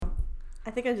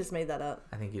I think I just made that up.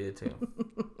 I think you did too.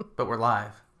 But we're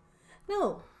live.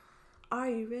 No. Are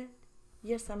you ready?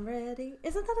 Yes, I'm ready.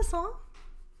 Isn't that a song?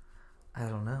 I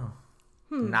don't know.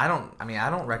 I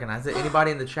don't recognize it.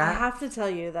 Anybody in the chat? I have to tell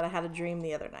you that I had a dream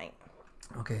the other night.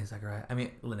 Okay, Zachariah.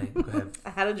 Lene, go ahead.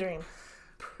 I had a dream.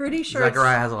 Pretty sure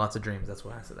Zachariah has lots of dreams. That's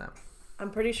why I said that.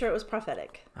 I'm pretty sure it was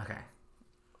prophetic. Okay.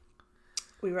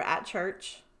 We were at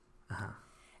church. Uh-huh.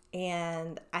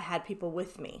 And I had people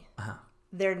with me. Uh-huh.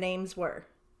 Their names were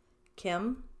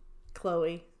Kim,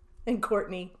 Chloe, and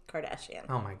Kourtney Kardashian.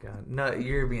 Oh my God. No,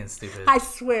 you're being stupid. I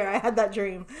swear I had that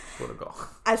dream. Swear to God.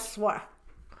 I swear.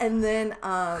 And then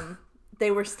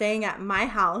they were staying at my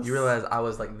house. You realize I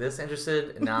was like this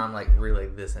interested, and now I'm like really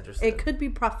this interested. It could be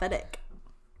prophetic.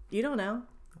 You don't know.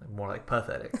 More like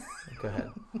pathetic. Go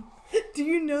ahead. Do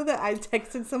you know that I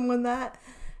texted someone that?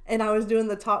 And I was doing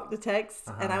the talk to text,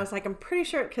 and I was like, I'm pretty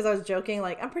sure, because I was joking,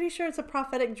 like, I'm pretty sure it's a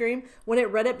prophetic dream. When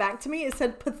it read it back to me, it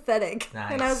said pathetic.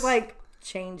 Nice. And I was like,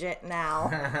 change it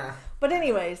now. But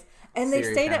anyways, and they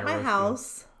stayed at my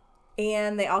house,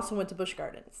 and they also went to Busch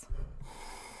Gardens.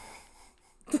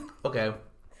 Okay.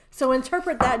 So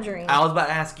interpret that dream. I was about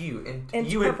to ask you.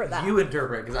 Interpret that. You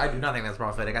interpret, because I do not think that's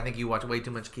prophetic. I think you watch way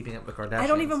too much Keeping Up with the Kardashians. I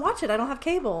don't even watch it. I don't have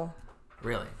cable.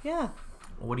 Really? Yeah.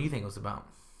 What do you think it was about?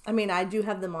 I mean, I do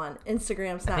have them on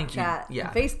Instagram, Snapchat, and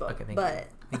Facebook, okay, but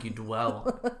I think you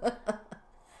dwell.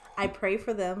 I pray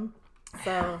for them.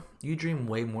 So you dream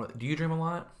way more. Do you dream a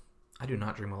lot? I do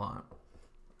not dream a lot.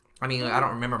 I mean, I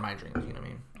don't remember my dreams. You know what I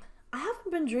mean? I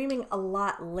haven't been dreaming a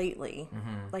lot lately.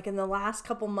 Mm-hmm. Like in the last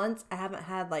couple months, I haven't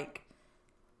had like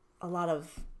a lot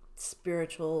of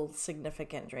spiritual,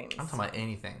 significant dreams. I'm talking about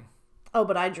anything. Oh,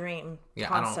 but I dream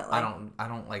constantly. I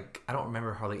don't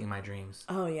remember hardly in my dreams.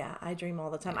 Oh yeah, I dream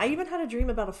all the time. I even had a dream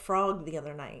about a frog the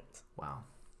other night. Wow.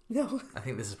 No. I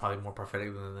think this is probably more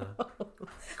prophetic than the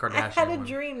Kardashian I had a one.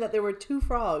 dream that there were 2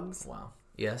 frogs. Wow.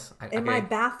 Yes. In my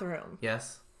bathroom.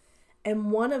 Yes.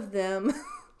 And one of them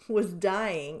was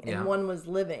dying and one was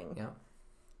living. Yeah.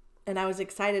 And I was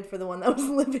excited for the one that was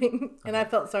living. And I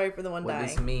felt sorry for the one dying. What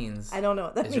this means I don't know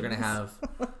what that means. You're going to have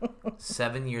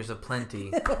 7 years of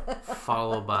plenty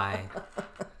followed by...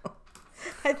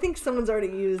 I think someone's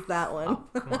already used that one.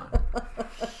 Oh, come on.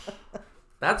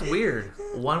 That's weird.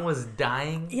 One was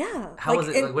dying? Yeah. How was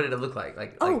it? Like, what did it look like?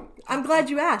 I'm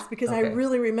glad you asked because I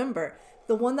really remember.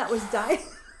 The one that was dying...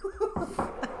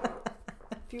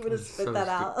 if you would have spit that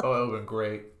out. Oh, it would have been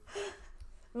great.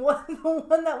 The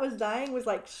one that was dying was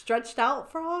like stretched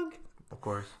out frog. Of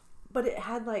course. But it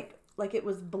had like it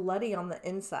was bloody on the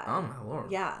inside. Oh my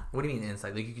Lord. Yeah. What do you mean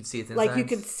inside? Like you could see its inside? Like you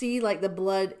could see like the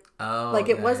blood. Oh. Like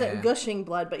it wasn't gushing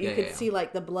blood, but you could see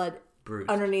like the blood bruised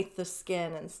underneath the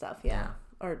skin and stuff. Yeah.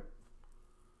 Or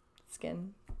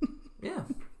skin. Yeah.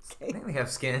 Okay. I think they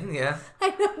have skin. Yeah. I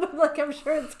know, but like I'm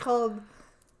sure it's called.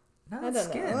 No, I don't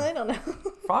skin. know. I don't know.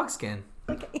 Frog skin.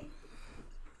 Okay.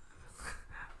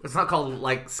 It's not called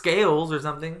like scales or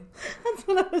something. That's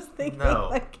what I was thinking. No,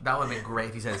 like, that would have been great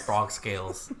if you said frog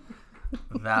scales.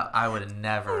 That I would have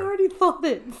never. I already thought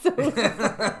it. So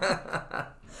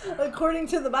according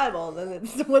to the Bible, then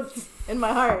it's what's in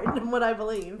my heart and what I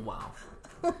believe. Wow.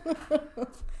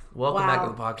 Welcome back to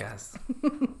the podcast.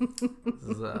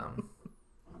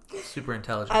 This is super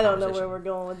intelligent. I don't know where we're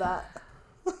going with that.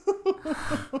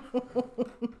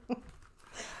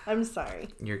 I'm sorry.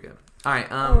 You're good. All right.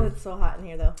 Oh, it's so hot in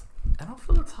here, though. I don't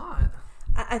feel it's hot.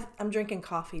 I'm drinking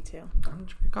coffee too. I'm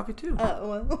drinking coffee too. Oh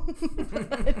well.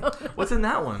 What's in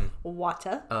that one?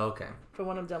 Water. Oh, okay. For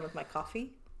when I'm done with my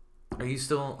coffee. Are you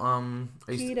still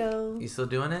keto? You still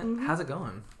doing it? Mm-hmm. How's it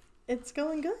going? It's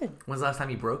going good. When's the last time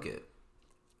you broke it?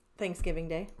 Thanksgiving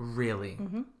Day. Really?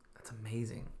 Mm-hmm. That's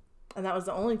amazing. And that was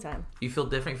the only time. You feel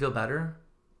different? You feel better?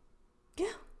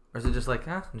 Yeah. Or is it just like,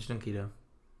 I'm just doing keto?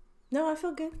 No, I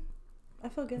feel good. I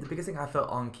feel good. The biggest thing I felt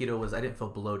on keto was I didn't feel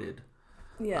bloated.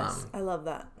 Yes, I love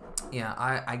that. Yeah,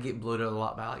 I get bloated a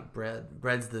lot by like bread.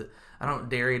 Bread's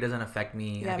dairy doesn't affect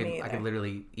me. Yeah, me either. I could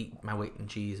literally eat my weight in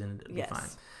cheese and it'd be fine.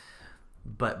 Yes.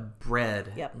 But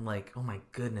bread, like, oh my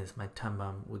goodness, my tum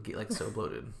bum would get like so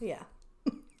bloated. Yeah.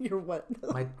 You're what?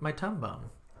 my tum bum.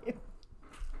 You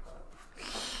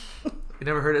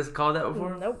never heard it called that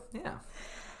before? Nope. Yeah.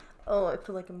 Oh, I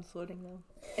feel like I'm sweating now.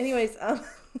 Anyways,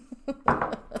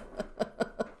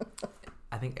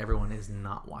 I think everyone is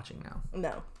not watching now.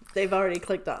 No, they've already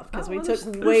clicked off because we took there's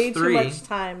way three. too much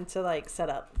time to like set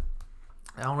up.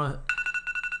 I don't know.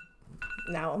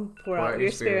 Now pour out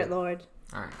your spirit, Lord.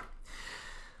 All right.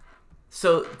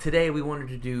 So today we wanted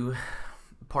to do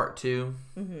part 2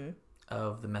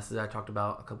 of the message I talked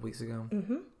about a couple weeks ago.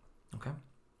 Mm-hmm. Okay.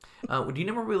 Do you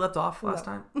know where we left off last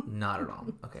time? Not at all.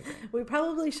 Okay, great. We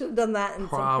probably should have done that in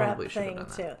some prep thing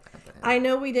too. I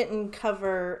know we didn't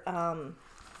cover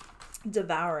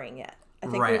devouring yet. I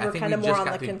think we were kind of more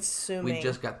on the consuming. We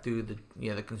just got through the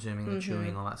consuming, the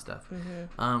chewing, all that stuff.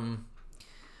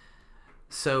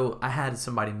 So I had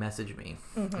somebody message me.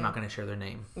 I'm not going to share their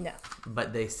name. No.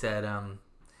 But they said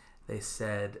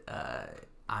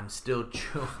I'm still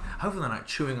chewing. Hopefully they're not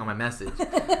chewing on my message.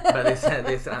 But they said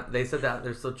that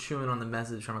they're still chewing on the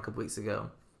message from a couple weeks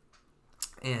ago.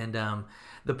 And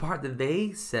the part that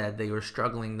they said they were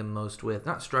struggling the most with,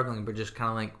 not struggling, but just kind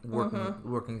of like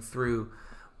working through,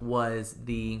 was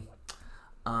the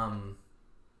how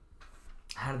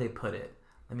do they put it?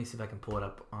 Let me see if I can pull it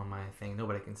up on my thing.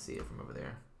 Nobody can see it from over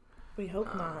there. We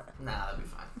hope not. Nah, that'd be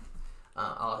fine.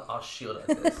 I'll shield it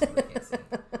like this. So they can't see.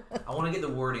 I want to get the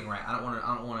wording right. I don't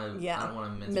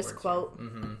want to misquote.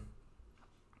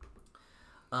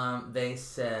 They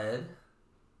said,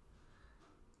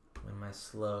 when my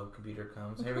slow computer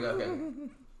comes. Here we go.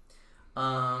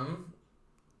 Okay.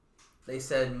 They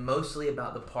said mostly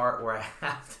about the part where I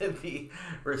have to be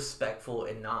respectful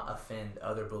and not offend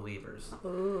other believers.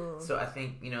 Ooh. So I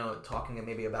think, talking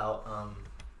maybe about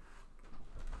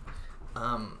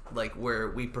like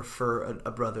where we prefer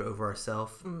a brother over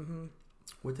ourselves. Mm-hmm.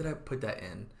 Where did I put that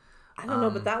in? I don't know,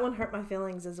 but that one hurt my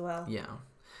feelings as well. Yeah.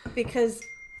 Because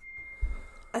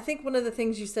I think one of the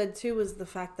things you said too was the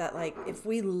fact that like if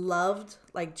we loved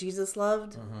like Jesus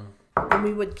loved, then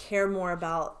we would care more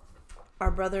about our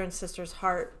brother and sister's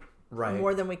heart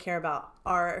more than we care about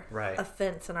our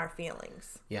offense and our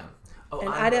feelings. Yeah. Oh, and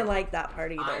I didn't like that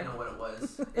part either. I know what it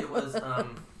was. It was,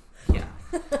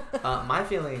 my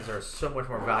feelings are so much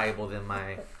more valuable than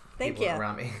my people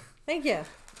around me. Thank you.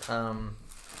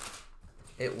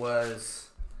 It was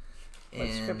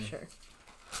in scripture.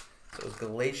 So it was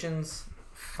Galatians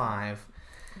 5.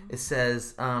 It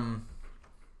says, I'm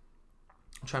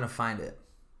trying to find it.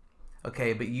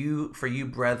 Okay, but you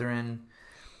brethren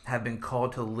have been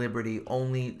called to liberty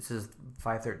only, this is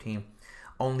 5:13,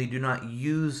 only do not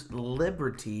use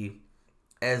liberty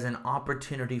as an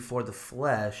opportunity for the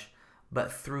flesh,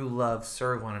 but through love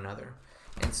serve one another.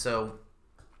 And so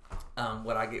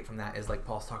what I get from that is like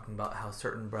Paul's talking about how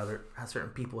certain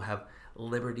people have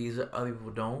liberties that other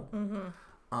people don't.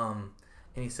 And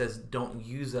he says don't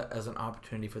use it as an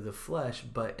opportunity for the flesh,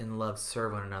 but in love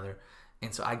serve one another.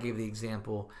 And so I gave the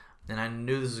example, and I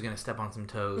knew this was going to step on some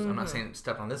toes. I'm not saying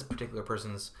step on this particular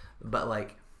person's, but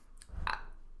like,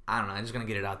 I don't know. I'm just going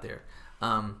to get it out there.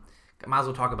 Might as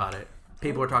well talk about it.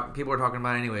 People are talking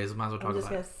about it anyways. Might as well talk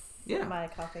about it. Yeah. My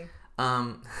coffee.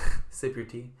 Sip your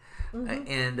tea.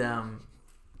 And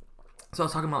so I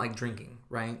was talking about like drinking,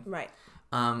 right? Right.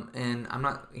 And I'm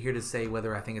not here to say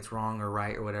whether I think it's wrong or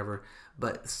right or whatever,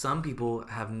 but some people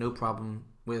have no problem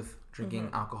with drinking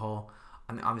alcohol.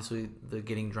 I mean, obviously, the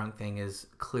getting drunk thing is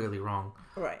clearly wrong.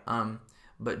 Right.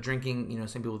 But drinking,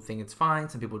 some people think it's fine.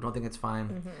 Some people don't think it's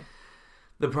fine.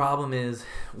 The problem is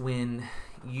when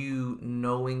you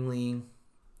knowingly,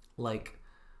 like,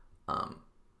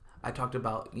 I talked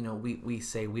about, we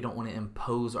say we don't want to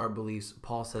impose our beliefs.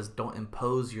 Paul says don't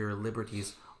impose your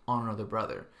liberties on another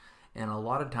brother. And a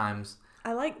lot of times...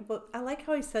 I like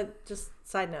how he said, just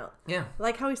side note. Yeah. I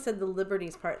like how he said the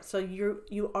liberties part. So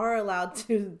you are allowed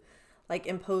to... like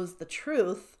impose the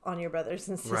truth on your brothers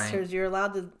and sisters. Right. You're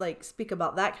allowed to like speak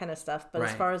about that kind of stuff. But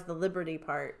as far as the liberty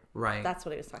part, that's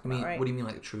what he was talking about, right? What do you mean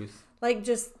like truth? Like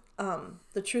just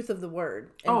the truth of the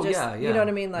word. And you know what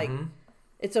I mean? Like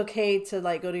it's okay to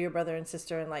like go to your brother and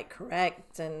sister and like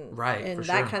correct and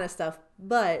that kind of stuff.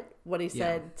 But what he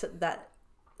said that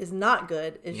is not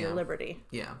good is your liberty.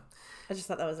 Yeah. I just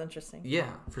thought that was interesting.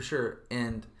 Yeah, for sure.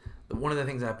 And one of the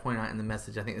things that I point out in the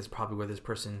message, I think is probably where this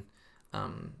person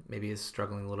maybe is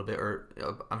struggling a little bit, or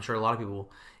I'm sure a lot of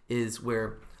people, is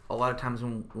where a lot of times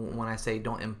when I say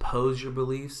don't impose your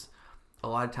beliefs, a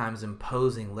lot of times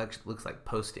imposing looks like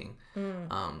posting.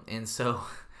 And so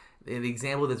the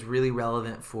example that's really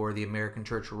relevant for the American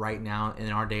church right now in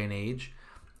our day and age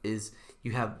is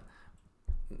you have,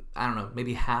 I don't know,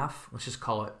 maybe half, let's just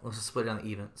split it down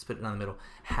the middle.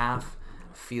 Half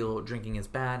feel drinking is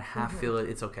bad, half feel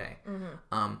it's okay.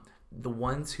 The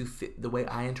ones who the way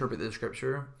I interpret the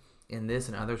scripture in this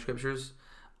and other scriptures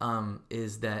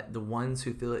is that the ones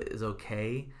who feel it is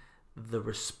okay, the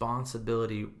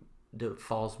responsibility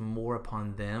falls more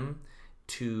upon them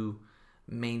to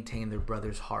maintain their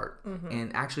brother's heart,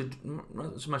 and actually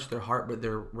not so much their heart but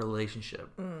their relationship.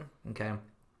 Okay,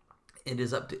 it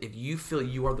is up to, if you feel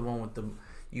you are the one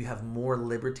you have more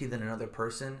liberty than another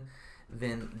person,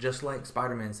 then just like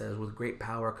Spider-Man says, with great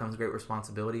power comes great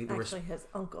responsibility. Actually, his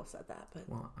uncle said that, but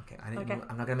well, okay, I'm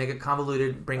not gonna make it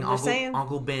convoluted. Bring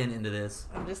Uncle Ben into this.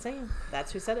 I'm just saying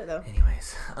that's who said it though.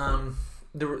 Anyways,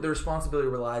 the responsibility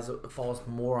falls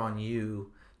more on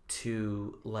you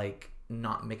to like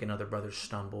not make another brother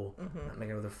stumble, not make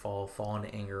another fall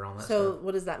into anger, all that stuff. So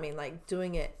what does that mean? Like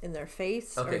doing it in their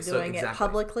face or doing it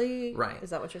publicly? Right. Is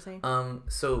that what you're saying?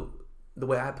 So the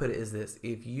way I put it is this: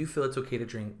 if you feel it's okay to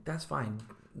drink, that's fine.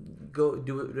 Go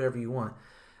do whatever you want.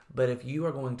 But if you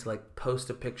are going to like post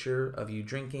a picture of you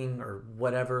drinking or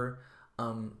whatever,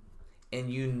 and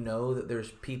you know that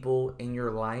there's people in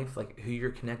your life like who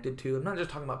you're connected to, I'm not just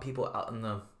talking about people out on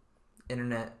the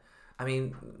internet. I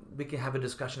mean, we can have a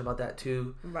discussion about that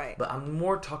too. Right. But I'm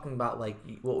more talking about like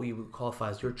what we would qualify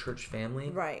as your church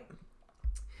family. Right.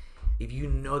 If you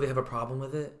know they have a problem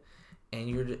with it, and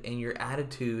your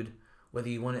attitude, whether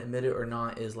you want to admit it or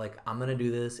not, is like, I'm gonna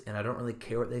do this, and I don't really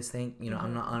care what they think. You know,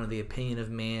 I'm not under the opinion of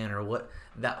man or what,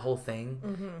 that whole thing.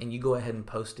 And you go ahead and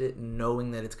post it, knowing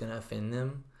that it's gonna offend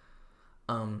them.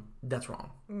 That's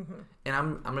wrong. And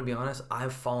I'm gonna be honest.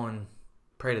 I've fallen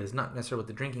prey to this, not necessarily with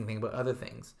the drinking thing, but other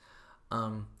things.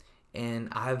 And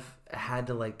I've had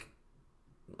to like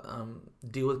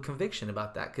deal with conviction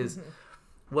about that, because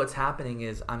what's happening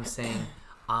is I'm saying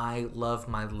I love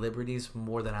my liberties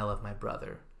more than I love my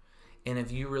brother. And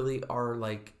if you really are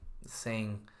like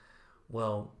saying,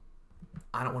 well,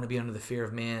 I don't want to be under the fear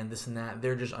of man, this and that,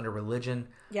 they're just under religion.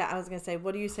 Yeah, I was gonna say,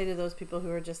 what do you say to those people who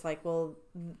are just like, well,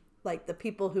 like the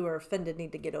people who are offended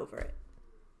need to get over it?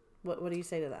 What do you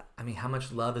say to that? I mean, how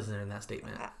much love is there in that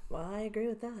statement? Well, I agree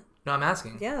with that. No, I'm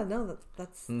asking. Yeah, no,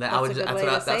 that's what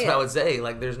I would say.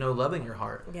 Like, there's no love in your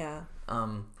heart. Yeah.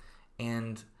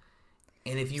 And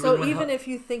if you if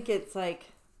you think it's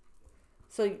like,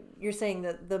 so you're saying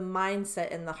that the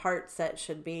mindset and the heart set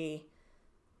should be,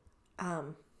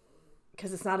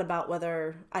 because it's not about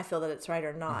whether I feel that it's right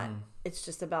or not. It's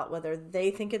just about whether they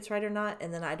think it's right or not,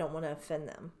 and then I don't want to offend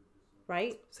them,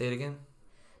 right? Say it again.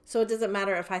 So it doesn't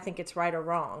matter if I think it's right or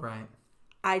wrong. Right.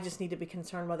 I just need to be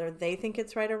concerned whether they think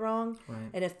it's right or wrong. Right.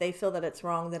 And if they feel that it's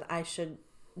wrong, then I should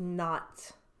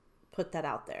not put that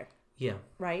out there. Yeah.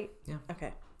 Right? Yeah.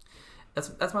 Okay.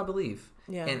 That's my belief.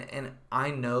 Yeah. And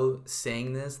I know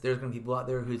saying this, there's going to be people out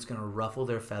there who's going to ruffle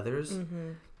their feathers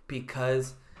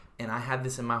because, and I have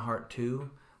this in my heart too,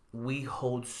 we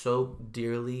hold so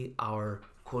dearly our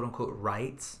quote unquote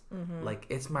rights. Like,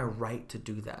 it's my right to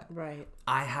do that. Right.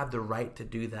 I have the right to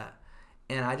do that.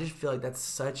 And I just feel like that's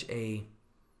such a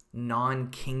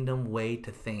non-kingdom way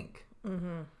to think.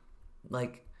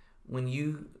 Like, when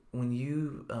you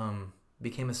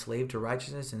became a slave to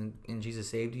righteousness and Jesus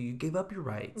saved you, you gave up your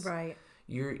rights. Right.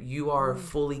 You are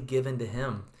fully given to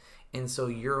him. And so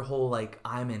your whole like,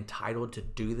 I'm entitled to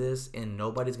do this and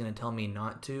nobody's going to tell me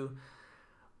not to,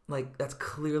 like, that's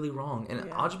clearly wrong.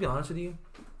 And I'll just be honest with you.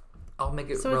 I'll make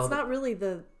it so relevant. It's not really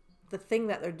the thing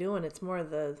that they're doing. It's more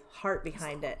the heart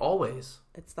behind it. Always.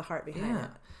 It's the heart behind it.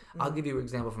 I'll give you an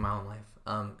example from my own life.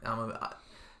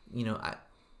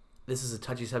 This is a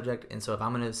touchy subject. And so if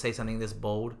I'm going to say something this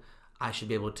bold, I should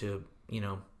be able to,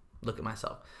 look at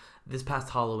myself. This past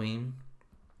Halloween,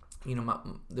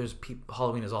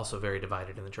 Halloween is also very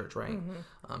divided in the church, right?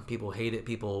 People hate it.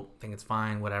 People think it's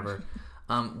fine, whatever.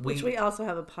 Which we also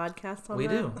have a podcast on. We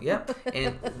do, yeah.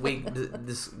 And we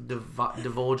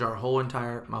divulge my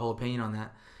whole opinion on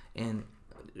that. And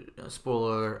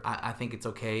spoiler, I think it's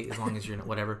okay as long as you're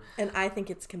whatever. And I think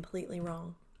it's completely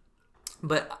wrong.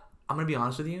 But I'm gonna be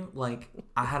honest with you. Like,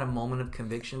 I had a moment of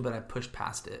conviction, but I pushed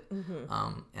past it,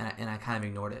 and I kind of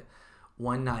ignored it.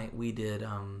 One night we did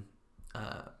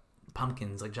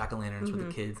pumpkins, like jack-o'-lanterns with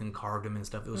the kids, and carved them and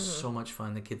stuff. It was so much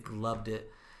fun. The kids loved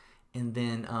it, and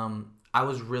then I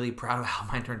was really proud of how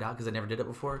mine turned out because I never did it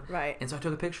before. Right. And so I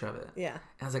took a picture of it. Yeah.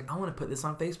 And I was like, I want to put this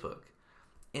on Facebook,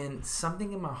 and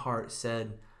something in my heart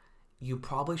said, you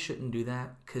probably shouldn't do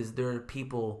that because there are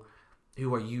people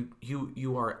who are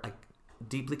you are like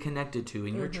deeply connected to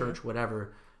in your church,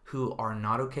 whatever, who are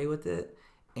not okay with it,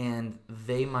 and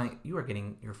they might. You are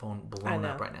getting your phone blown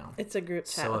up right now. It's a group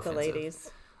chat with the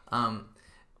ladies.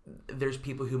 There's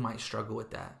people who might struggle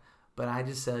with that, but I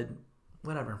just said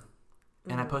whatever,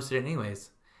 and I posted it anyways,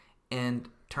 and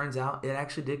turns out it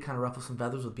actually did kind of ruffle some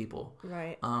feathers with people.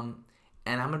 Right. And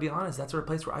I'm gonna be honest, that's a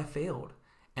place where I failed.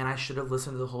 And I should have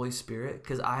listened to the Holy Spirit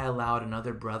because I allowed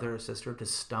another brother or sister to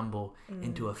stumble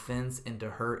into offense, into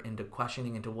hurt, into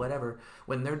questioning, into whatever,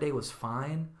 when their day was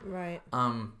fine. Right.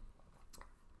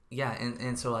 Yeah,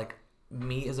 and so, like,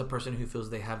 me as a person who feels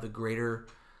they have the greater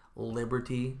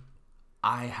liberty,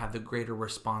 I have the greater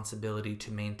responsibility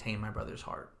to maintain my brother's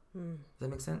heart. Does that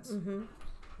make sense?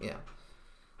 Yeah.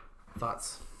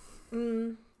 Thoughts?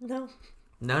 No.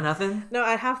 No, nothing? No,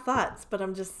 I have thoughts, but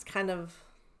I'm just kind of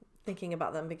thinking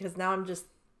about them because now I'm just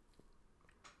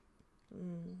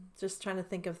trying to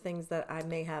think of things that I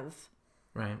may have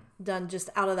done just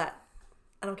out of that.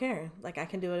 I don't care. Like, I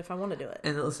can do it if I want to do it.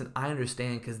 And listen, I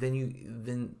understand, because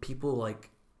then people, like,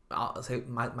 I'll say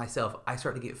myself, I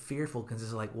start to get fearful because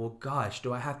it's like, well, gosh,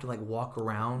 do I have to like walk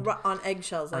around on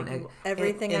eggshells, like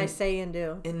everything I say and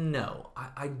do? And no,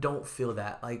 I don't feel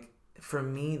that. Like, for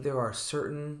me, there are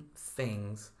certain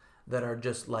things that are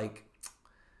just like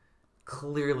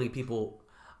clearly people,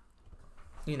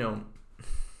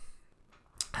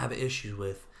 have issues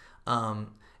with.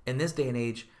 In this day and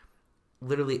age,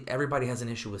 literally everybody has an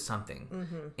issue with something.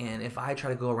 Mm-hmm. And if I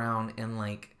try to go around and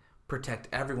like protect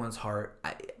everyone's heart,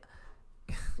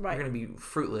 you're going to be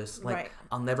fruitless. Like,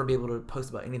 I'll never be able to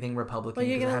post about anything Republican. Well,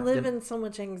 you're going to live in so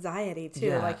much anxiety too.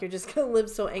 Yeah. Like, you're just going to live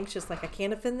so anxious. Like, I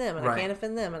can't offend them, and I can't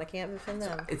offend them, and I can't offend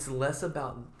them. It's less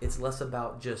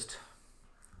about just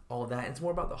all of that. It's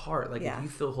more about the heart. Like, if you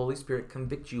feel Holy Spirit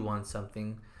convict you on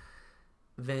something,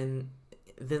 then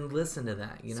listen to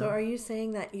that. So are you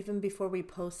saying that even before we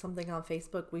post something on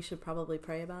Facebook, we should probably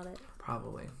pray about it?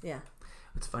 Probably. Yeah.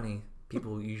 It's funny.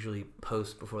 People usually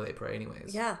post before they pray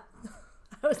anyways. Yeah.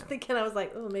 I was thinking, I was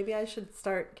like, oh, maybe I should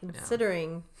start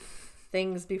considering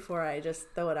things before I just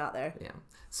throw it out there. Yeah.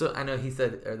 So I know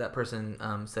that person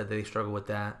said that they struggle with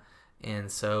that.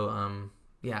 And so,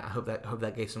 I hope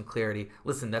that gave some clarity.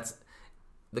 Listen, that's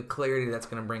the clarity that's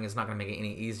going to bring is not going to make it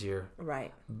any easier.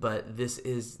 Right. But this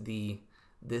is the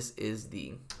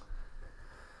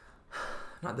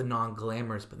not the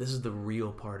non-glamorous, but this is the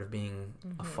real part of being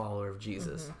a follower of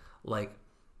Jesus. Mm-hmm. Like,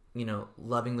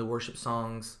 loving the worship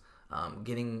songs,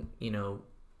 getting,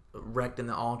 wrecked in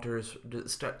the altars,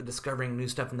 discovering new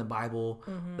stuff in the Bible.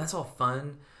 Mm-hmm. That's all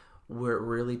fun. Where it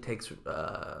really takes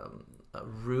a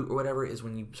root or whatever is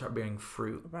when you start bearing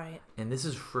fruit. Right. And this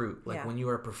is fruit. Like, when you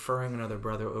are preferring another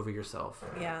brother over yourself.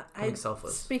 Yeah.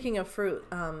 Selfless. Speaking of fruit,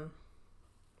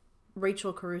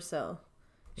 Rachel Caruso,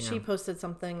 she posted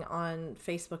something on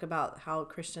Facebook about how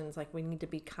Christians, like, we need to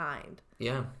be kind.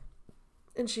 Yeah.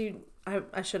 And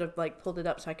I should have like pulled it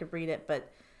up so I could read it,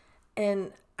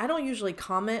 and I don't usually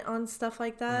comment on stuff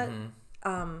like that.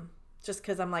 Mm-hmm. Just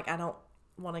cause I'm like, I don't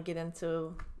want to get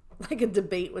into like a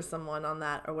debate with someone on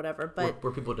that or whatever, but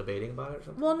were people debating about it or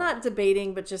something? Well, not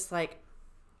debating, but just like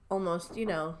almost,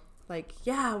 like,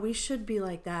 yeah, we should be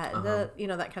like that. Uh-huh.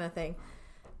 That kind of thing.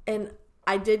 And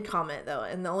I did comment though.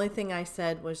 And the only thing I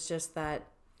said was just that,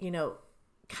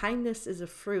 kindness is a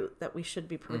fruit that we should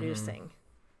be producing. Mm-hmm.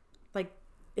 Like,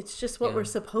 it's just what we're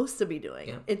supposed to be doing.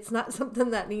 Yeah. It's not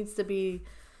something that needs to be,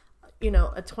 a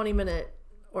 20-minute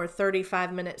or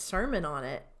 35-minute sermon on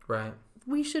it. Right.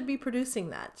 We should be producing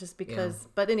that just because. Yeah.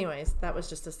 But anyways, that was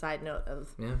just a side note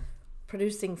of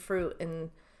producing fruit.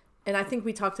 And I think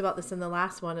we talked about this in the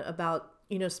last one about,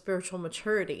 spiritual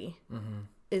maturity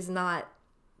is not,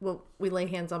 well, we lay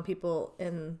hands on people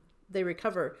and they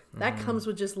recover. That comes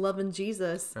with just loving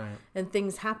Jesus, and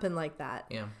things happen like that.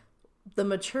 Yeah. The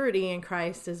maturity in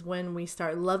Christ is when we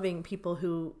start loving people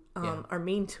who are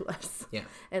mean to us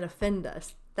and offend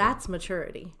us. That's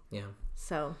maturity. Yeah.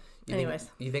 So,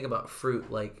 anyways. You think about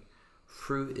fruit, like,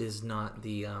 fruit is not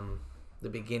the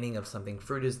beginning of something.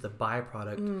 Fruit is the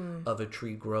byproduct of a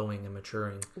tree growing and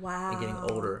maturing and getting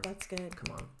older. That's good.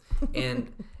 Come on.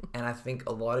 And I think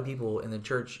a lot of people in the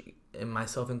church, and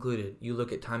myself included, you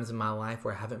look at times in my life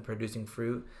where I haven't producing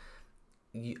fruit,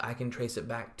 I can trace it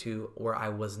back to where I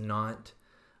was not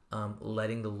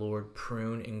letting the Lord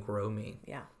prune and grow me.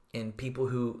 Yeah. And people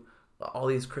who, all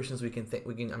these Christians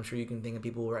I'm sure you can think of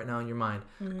people right now in your mind,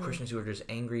 Christians who are just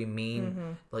angry,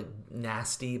 mean, like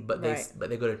nasty, but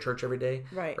they go to church every day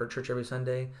or church every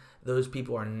Sunday. Those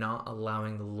people are not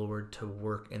allowing the Lord to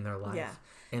work in their life,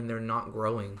 and they're not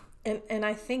growing. And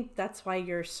I think that's why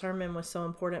your sermon was so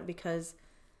important, because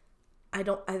I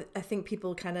think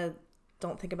people kind of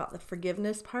don't think about the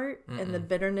forgiveness part and the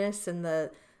bitterness and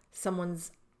the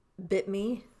someone's bit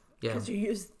me, because you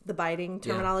use the biting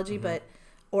terminology, but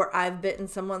or I've bitten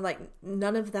someone, like,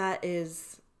 none of that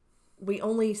is, we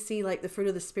only see like the fruit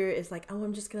of the Spirit is like, oh,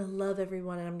 I'm just gonna love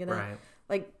everyone, and I'm gonna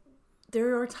like,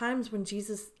 there are times when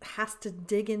Jesus has to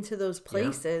dig into those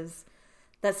places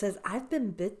that says, I've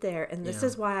been bit there, and this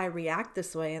is why I react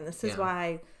this way, and this is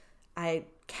why I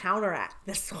counteract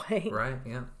this way. Right.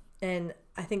 Yeah. And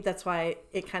I think that's why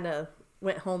it kind of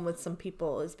went home with some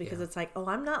people, is because it's like, oh,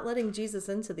 I'm not letting Jesus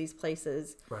into these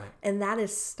places. Right. And that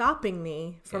is stopping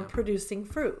me from producing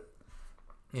fruit.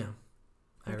 Yeah.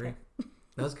 I agree.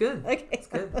 That was good. Okay. That's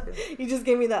good. You just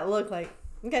gave me that look like,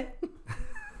 okay.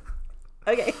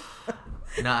 Okay.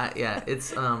 Yeah,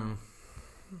 it's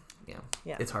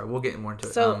it's hard. We'll get more into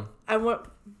it. So I want,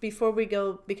 before we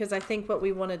go, because I think what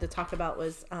we wanted to talk about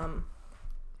was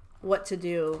what to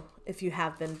do if you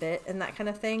have been bit and that kind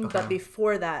of thing. Okay. But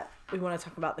before that, we want to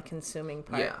talk about the consuming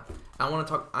part. Yeah, I want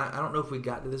to talk. I don't know if we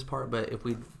got to this part, but if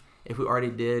we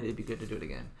already did, it'd be good to do it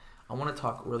again. I want to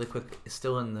talk really quick,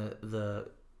 still in the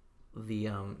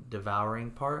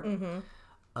devouring part,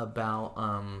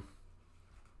 about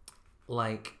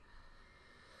like,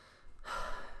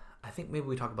 I think maybe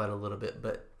we talk about it a little bit,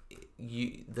 but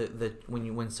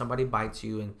when somebody bites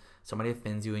you and somebody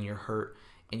offends you and you're hurt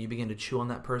and you begin to chew on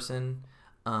that person,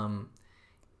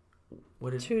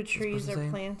 what did two trees are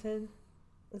planted?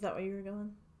 Is that where you were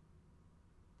going?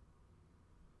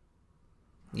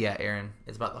 Yeah, Aaron,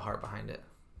 it's about the heart behind it.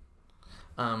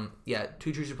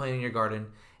 Two trees are planted in your garden,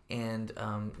 and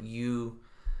you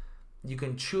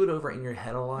can chew it over in your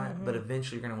head a lot, but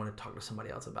eventually you're going to want to talk to somebody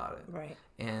else about it. Right.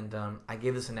 And I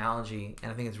gave this analogy,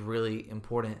 and I think it's really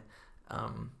important,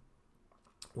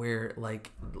 where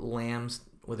like lambs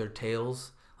with their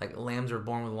tails, like lambs are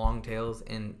born with long tails,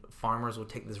 and farmers will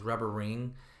take this rubber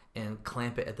ring and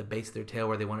clamp it at the base of their tail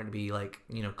where they want it to be like,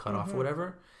 cut off or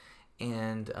whatever.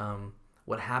 And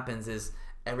what happens is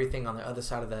everything on the other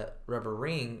side of that rubber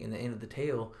ring in the end of the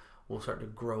tail will start to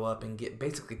grow up and get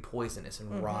basically poisonous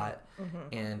and rot.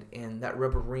 And that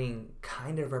rubber ring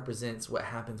kind of represents what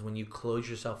happens when you close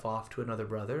yourself off to another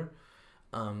brother.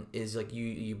 Is like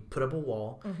you put up a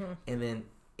wall, and then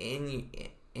in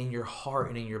your heart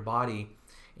and in your body,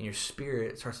 in your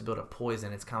spirit, it starts to build up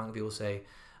poison. It's kind of like people say,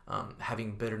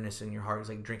 having bitterness in your heart is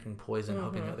like drinking poison,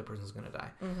 hoping the other person's going to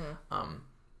die.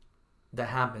 That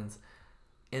happens.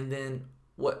 And then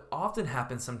what often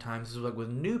happens sometimes is like with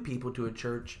new people to a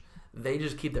church, they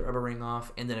just keep that rubber ring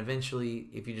off, and then eventually,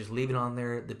 if you just leave it on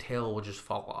there, the tail will just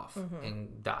fall off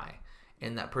and die.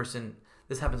 And that person,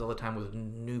 this happens all the time with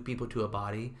new people to a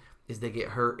body, is they get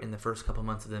hurt in the first couple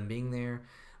months of them being there.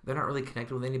 They're not really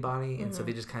connected with anybody, and so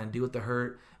they just kind of deal with the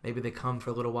hurt. Maybe they come for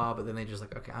a little while, but then they just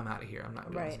like, okay, I'm out of here. I'm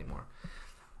not doing this anymore.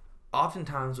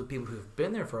 Oftentimes with people who've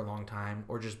been there for a long time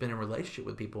or just been in a relationship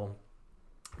with people,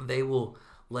 they will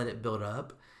let it build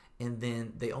up, and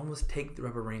then they almost take the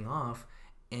rubber ring off.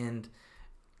 And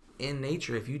in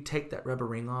nature, if you take that rubber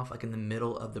ring off, like in the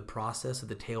middle of the process of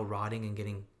the tail rotting and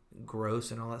getting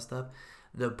gross and all that stuff,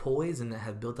 the poison that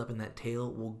have built up in that tail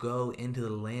will go into the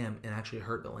lamb and actually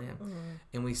hurt the lamb.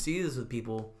 And we see this with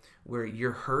people where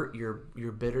you're hurt, you're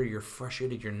bitter, you're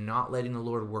frustrated, you're not letting the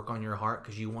Lord work on your heart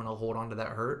because you want to hold on to that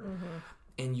hurt.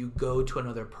 And you go to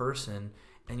another person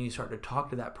and you start to talk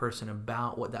to that person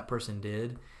about what that person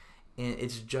did. And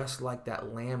it's just like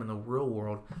that lamb in the real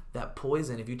world. That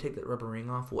poison, if you take that rubber ring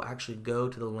off, will actually go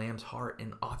to the lamb's heart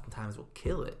and oftentimes will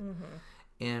kill it.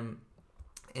 And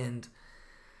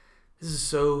this is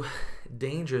so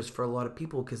dangerous for a lot of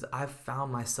people because I've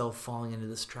found myself falling into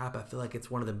this trap. I feel like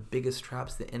it's one of the biggest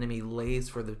traps the enemy lays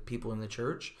for the people in the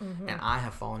church. And I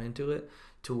have fallen into it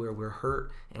to where we're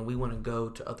hurt and we want to go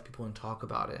to other people and talk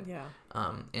about it.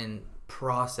 And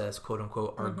process, quote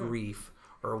unquote, our grief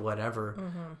or whatever.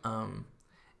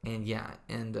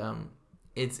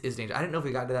 It's dangerous. I didn't know if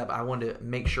we got to that, but I wanted to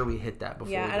make sure we hit that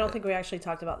before. I don't think we actually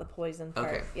talked about the poison part.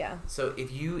 Okay. Yeah. So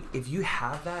if you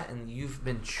have that and you've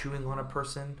been chewing on a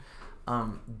person,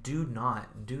 do not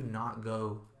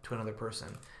go to another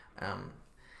person.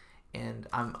 And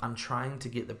I'm trying to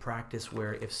get the practice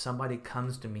where if somebody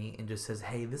comes to me and just says,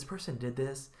 "Hey, this person did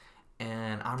this,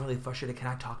 and I'm really frustrated. Can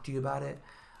I talk to you about it?"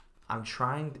 I'm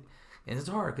trying to, and it's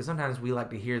hard because sometimes we like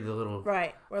to hear the little...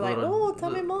 Right. We're like, oh, tell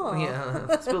me more.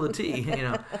 Yeah, spill the tea,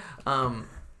 No,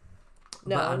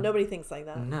 nobody thinks like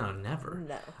that. No, never.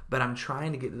 No. But I'm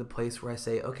trying to get to the place where I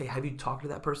say, okay, have you talked to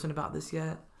that person about this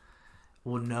yet?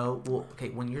 Well, no. Well, okay,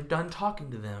 when you're done talking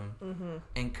to them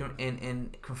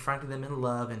and confronting them in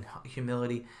love and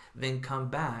humility, then come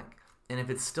back. And if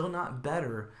it's still not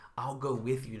better, I'll go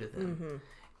with you to them.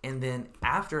 And then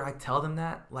after I tell them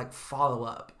that, like, follow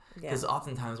up. Because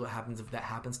oftentimes what happens if that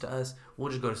happens to us, we'll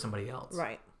just go to somebody else.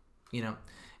 Right.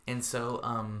 And so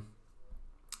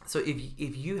so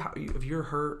if you're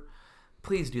hurt,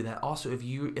 please do that. Also,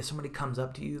 if somebody comes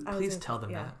up to you, please tell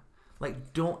them that.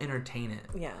 Like, don't entertain it.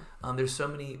 Yeah. There's so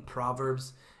many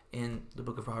proverbs in the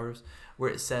book of Proverbs where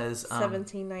it says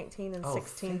 17:19 and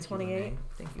 16:28.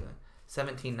 Thank you.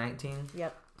 17:19.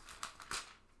 Yep.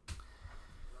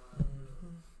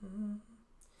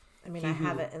 I mean, I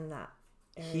have it in that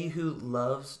area. He who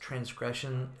loves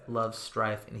transgression loves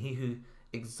strife, and he who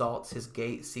exalts his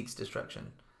gate seeks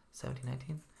destruction.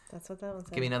 17:19. That's what that one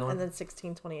said. Give me another one. And then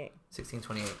 16:28.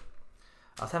 16:28.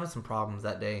 I was having some problems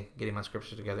that day getting my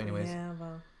scriptures together anyways. Yeah,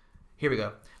 well. Here we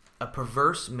go. a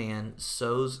perverse man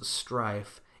sows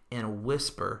strife, and a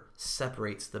whisper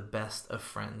separates the best of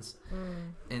friends.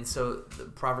 And so the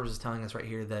Proverbs is telling us right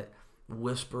here that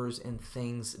whispers and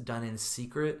things done in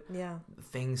secret,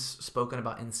 things spoken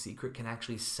about in secret, can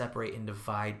actually separate and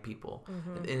divide people.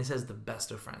 And it says the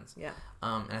best of friends. And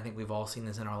I think we've all seen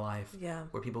this in our life,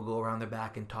 where people go around their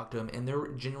back and talk to them, and they're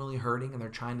genuinely hurting, and they're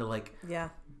trying to like,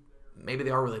 maybe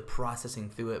they are really processing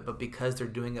through it, but because they're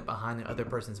doing it behind the other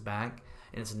person's back,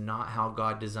 and it's not how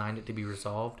God designed it to be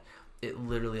resolved, it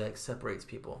literally like separates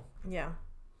people. You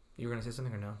were gonna say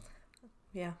something or no?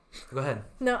 Go ahead.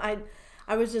 No,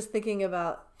 I was just thinking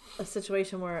about a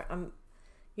situation where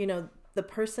the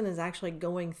person is actually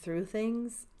going through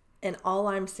things, and all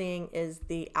I'm seeing is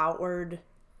the outward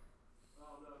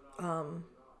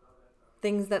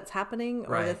things that's happening,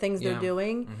 or the things they're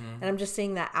doing, and I'm just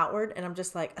seeing that outward, and I'm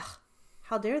just like, ugh,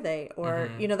 how dare they? Or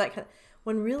that kind of,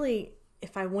 when really,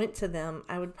 if I went to them,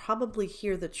 I would probably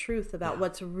hear the truth about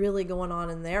what's really going on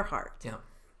in their heart.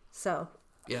 So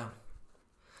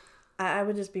I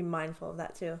would just be mindful of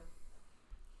that too.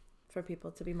 For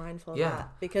people to be mindful of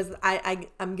that, because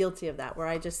I'm guilty of that, where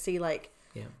I just see like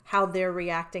how they're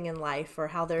reacting in life, or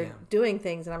how they're doing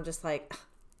things, and I'm just like,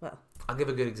 well. I'll give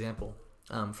a good example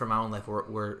from my own life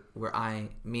where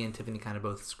me and Tiffany kind of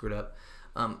both screwed up.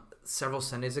 Several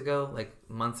Sundays ago, like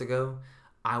months ago,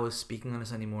 I was speaking on a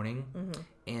Sunday morning,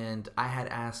 and I had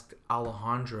asked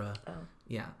Alejandra.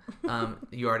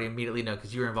 You already immediately know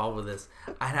because you were involved with this.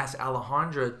 I had asked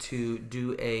Alejandra to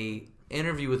do a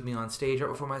interview with me on stage right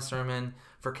before my sermon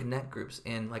for Connect groups,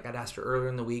 and like I'd asked her earlier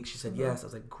in the week. She said yes. I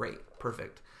was like, great,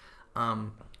 perfect.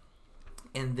 And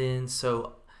then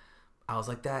so I was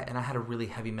like that, and I had a really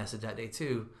heavy message that day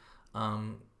too,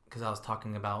 because I was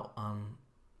talking about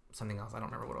something else. I don't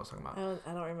remember what I was talking about.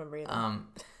 I don't remember either.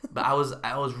 But I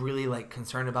was really like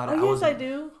concerned about it. Oh yes, I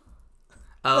do.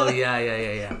 Oh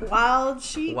yeah. Wild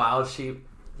sheep.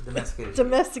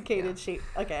 Domesticated sheep.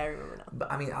 Okay, I remember now. But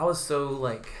I mean, I was so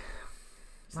like.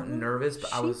 Not nervous,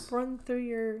 but I was run through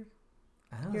your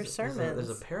sermons. There's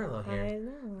a parallel here. I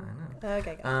know.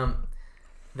 Okay.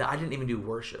 That I didn't even do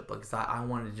worship, like, cause I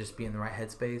wanted to just be in the right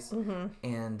headspace,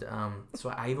 and so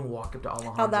I even walked up to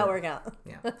Alejandra. How'd that work out?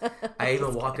 I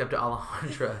even walked up to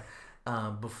Alejandra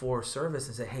before service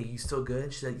and said, "Hey, you still good?"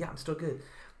 And she said, "Yeah, I'm still good."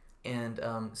 And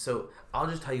so I'll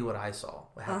just tell you what I saw,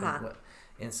 what happened,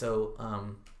 and so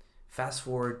fast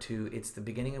forward to it's the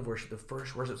beginning of worship. The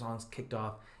first worship song's kicked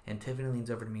off. And Tiffany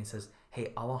leans over to me and says,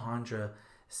 "Hey, Alejandra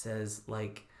says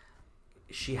like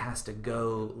she has to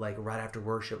go like right after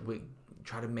worship. We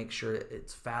try to make sure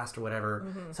it's fast or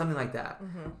whatever, something like that."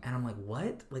 And I'm like,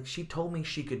 "What?" Like she told me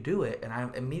she could do it, and I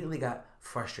immediately got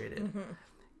frustrated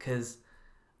because,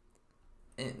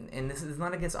 and this is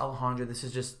not against Alejandra. This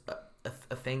is just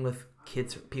a thing with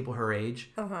kids, people her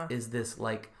age, is this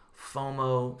like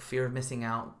FOMO, fear of missing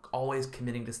out, always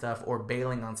committing to stuff or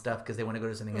bailing on stuff because they want to go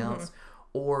to something else.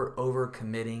 Or over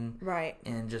committing,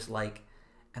 and just like,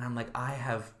 and I'm like, I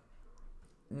have,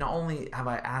 not only have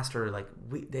I asked her like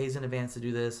days in advance to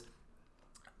do this,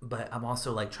 but I'm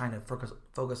also like trying to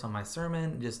focus on my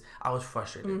sermon. Just I was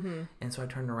frustrated, and so I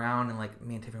turned around and like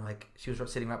me and Tiffany were like, she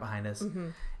was sitting right behind us,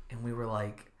 and we were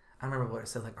like, I remember what I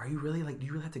said, like, "Are you really like, do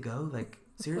you really have to go? Like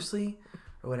seriously,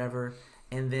 or whatever?"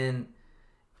 And then,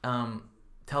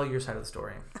 tell your side of the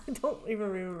story. I don't even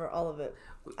remember all of it.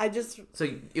 So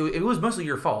it was mostly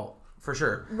your fault for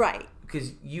sure, right?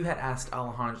 Because you had asked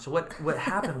Alejandra. So what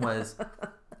happened was,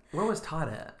 where was Todd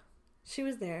at? She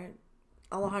was there.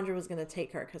 Alejandra was going to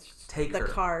take her because the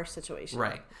car situation,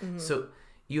 right? So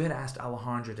you had asked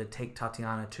Alejandra to take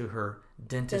Tatiana to her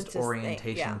dentist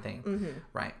orientation thing.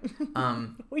 Right?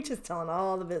 We just telling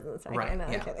all the business, right? No,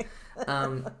 I'm kidding.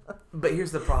 But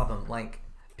here's the problem, like.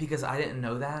 Because I didn't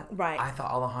know that. Right. I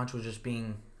thought Alejandra was just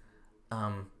being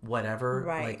whatever.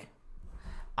 Right. Like,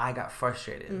 I got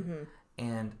frustrated.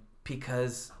 And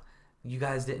because you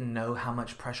guys didn't know how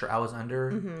much pressure I was under,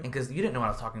 and because you didn't know what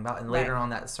I was talking about, and later on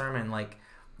that sermon, like,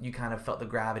 you kind of felt the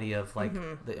gravity of, like,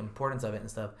 the importance of it and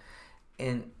stuff.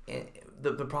 And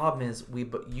the problem is,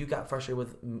 you got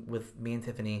frustrated with me and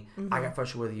Tiffany. I got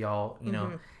frustrated with y'all, you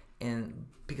know. And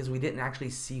because we didn't actually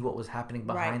see what was happening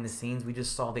behind the scenes, we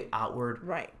just saw the outward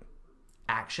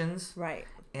actions. Right.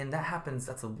 And that happens,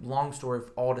 that's a long story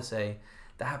all to say,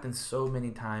 that happens so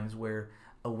many times where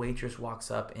a waitress walks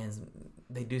up and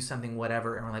they do something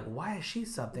whatever, and we're like, why is she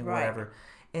something whatever?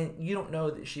 And you don't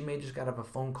know that she may just got up a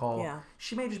phone call. Yeah.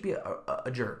 She may just be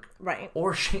a jerk. Right.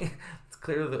 Or it's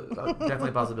clearly definitely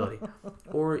a possibility.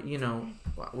 Or, you know,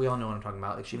 we all know what I'm talking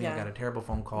about. Like she may have got a terrible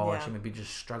phone call, or she may be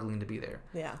just struggling to be there.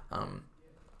 Yeah.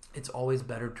 It's always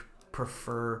better to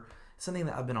prefer, something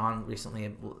that I've been on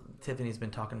recently. Tiffany's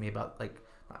been talking to me about, like,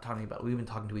 not talking about, we've been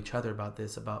talking to each other about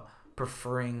this, about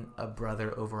preferring a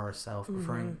brother over ourselves,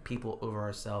 preferring people over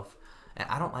ourselves. And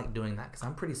I don't like doing that because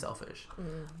I'm pretty selfish.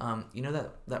 You know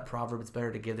that proverb, it's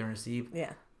better to give than receive?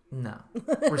 Yeah. No.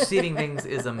 Receiving things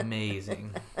is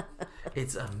amazing.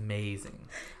 It's amazing.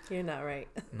 You're not right.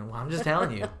 No, I'm just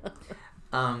telling you.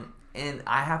 And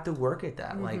I have to work at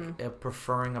that, like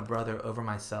preferring a brother over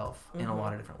myself in a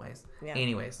lot of different ways. Yeah.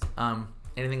 Anyways,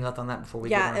 anything left on that before we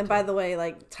get and by the way,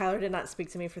 like, Tyler did not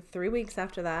speak to me for 3 weeks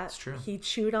after that. It's true. He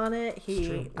chewed on it. It's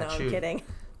true. No, I'm kidding.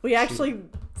 We actually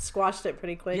squashed it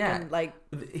pretty quick. Yeah. And, like,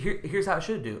 here's how it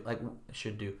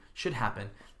should happen.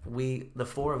 The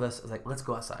four of us was like, let's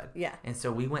go outside. Yeah. And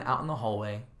so we went out in the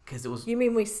hallway because it was. You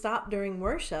mean we stopped during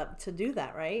worship to do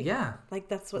that, right? Yeah. Like,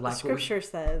 that's what the scripture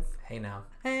says. Hey now.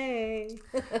 Hey.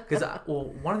 Because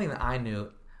one thing that I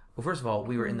knew. Well, first of all,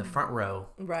 we were in the front row.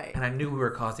 Right. And I knew we were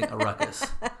causing a ruckus.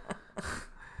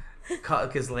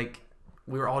 Because, like,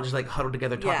 we were all just, like, huddled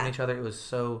together talking to each other. It was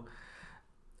so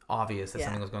obvious that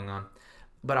something was going on.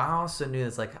 But I also knew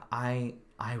it's like, I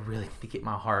really need to keep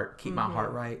my heart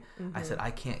right. I said,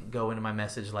 I can't go into my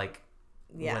message like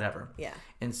whatever. Yeah.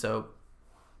 And so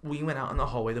we went out in the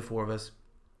hallway, the four of us,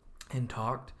 and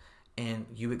talked. And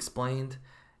you explained.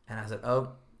 And I said,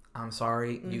 oh, I'm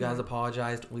sorry. You guys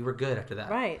apologized. We were good after that.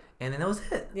 Right. And then that was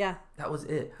it. Yeah. That was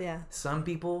it. Yeah. Some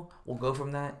people will go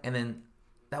from that. And then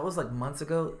that was like months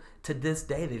ago. To this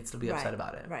day, they'd still be upset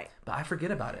about it. Right. But I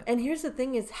forget about it. And here's the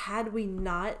thing is, had we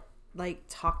not, like,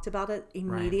 talked about it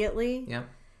immediately, yep,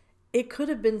 it could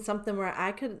have been something where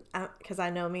I could, because I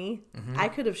know me, I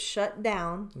could have shut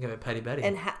down. Give it Petty Betty.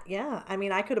 And I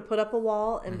mean, I could have put up a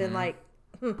wall and been like,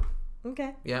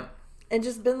 okay. Yep. And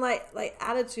just been like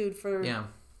attitude for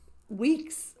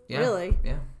weeks, really.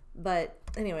 Yeah. But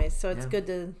anyways, so it's good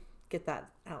to get that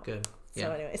out. Good. Yeah.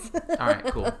 So anyways. All right,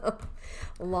 cool.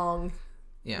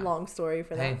 Long story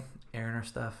for that. Hey, airing our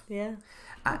stuff. Yeah.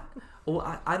 I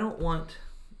don't want,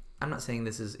 I'm not saying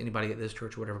this is anybody at this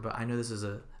church or whatever, but I know this is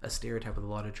a stereotype with a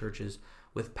lot of churches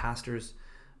with pastors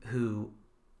who,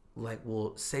 like,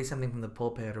 will say something from the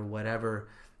pulpit or whatever,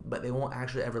 but they won't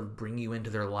actually ever bring you into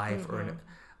their life.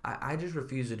 I just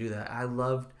refuse to do that. I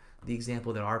loved the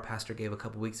example that our pastor gave a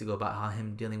couple weeks ago about how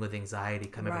him dealing with anxiety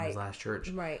coming from his last church.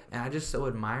 Right. And I just so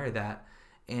admire that.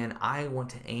 And I want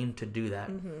to aim to do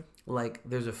that. Like,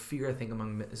 there's a fear, I think,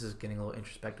 this is getting a little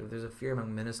introspective. There's a fear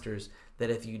among ministers that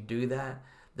if you do that,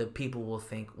 the people will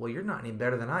think, well, you're not any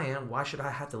better than I am. Why should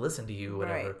I have to listen to you or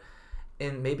whatever? Right.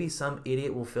 And maybe some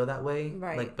idiot will feel that way.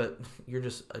 Right. Like, but you're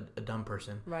just a dumb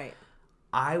person. Right.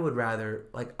 I would rather,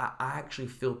 like, I actually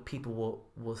feel people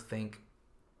will think,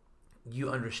 you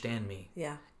understand me.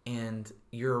 Yeah. And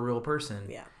you're a real person.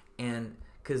 Yeah. And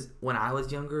because when I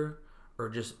was younger, or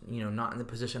just, not in the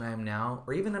position I am now,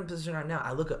 or even in the position I'm now,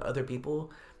 I look at other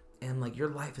people and I'm like, your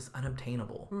life is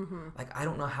unobtainable. Like, I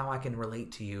don't know how I can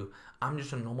relate to you. I'm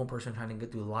just a normal person trying to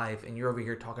get through life, and you're over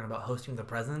here talking about hosting the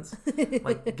presents.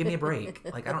 Like, give me a break.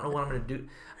 Like, I don't know what I'm going to do.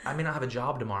 I may not have a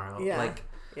job tomorrow. Yeah. Like,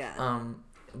 yeah.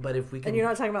 But if we can... And you're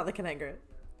not talking about the Connect Group.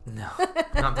 No.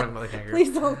 I'm not talking about the Connect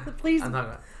Group. Please. I'm not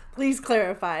going to... Please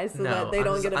clarify so that they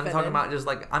don't get offended. I'm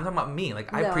talking about me.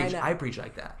 Like, I preach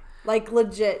like that. Like,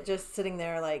 legit, just sitting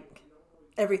there, like,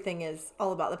 everything is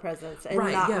all about the presents and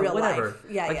not real life.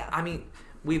 Yeah, like, I mean,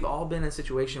 we've all been in a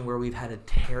situation where we've had a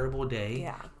terrible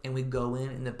day, and we go in,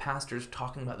 and the pastor's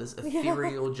talking about this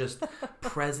ethereal, just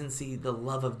presency, the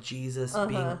love of Jesus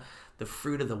being the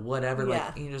fruit of the whatever.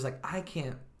 Like, and you're just like, I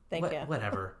can't.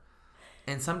 Whatever.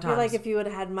 And sometimes you're like, if you would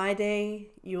have had my day,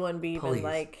 you wouldn't be even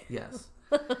like. Yes.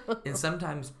 And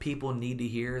sometimes people need to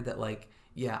hear that, like,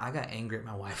 yeah, I got angry at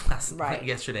my wife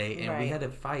yesterday, and we had a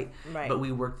fight, but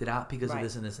we worked it out because of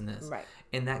this and this and this. Right.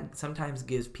 And that sometimes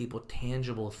gives people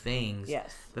tangible things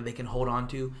that they can hold on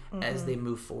to as they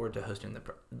move forward to hosting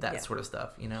that sort of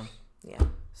stuff, Yeah.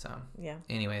 So, yeah.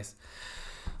 Anyways.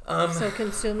 So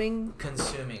consuming.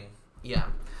 Yeah.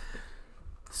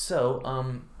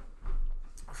 So,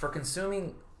 for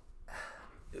consuming,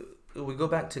 we go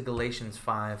back to Galatians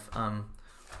 5.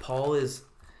 Paul is,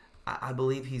 I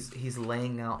believe he's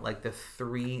laying out, like, the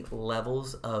 3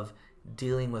 levels of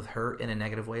dealing with hurt in a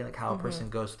negative way, like how a person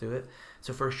goes through it.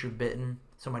 So first you're bitten,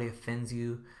 somebody offends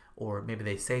you, or maybe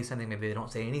they say something, maybe they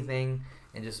don't say anything,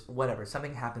 and just whatever.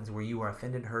 Something happens where you are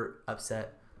offended, hurt,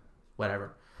 upset,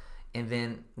 whatever. And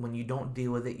then when you don't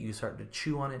deal with it, you start to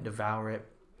chew on it, devour it,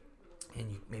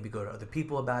 and you maybe go to other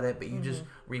people about it, but you just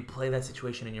replay that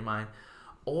situation in your mind.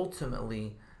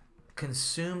 Ultimately,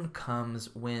 consumed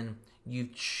comes when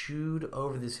you've chewed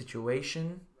over the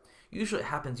situation. Usually it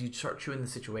happens, you start chewing the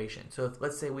situation. So if,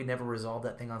 let's say we never resolved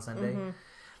that thing on Sunday,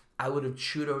 I would have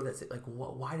chewed over that. Like,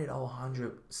 why did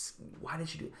Alejandra? Why did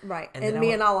she do it? Right. And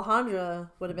me and Alejandra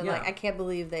would have been like, I can't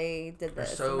believe they did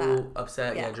this. So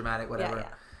upset. Yeah. Dramatic. Whatever. Yeah.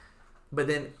 But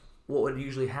then what would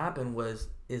usually happen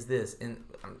is this, and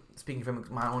I'm speaking from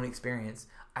my own experience.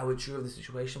 I would chew over the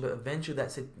situation, but eventually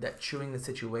that chewing the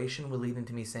situation would lead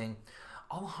into me saying,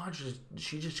 Alejandra,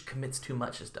 she just commits too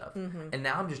much to stuff. And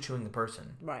now I'm just chewing the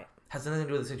person. Right. Has nothing to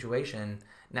do with the situation.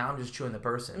 Now I'm just chewing the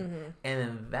person. And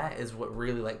then that is what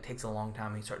really like takes a long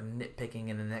time. You start nitpicking,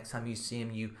 and the next time you see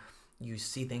them, you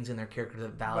see things in their character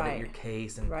that validate your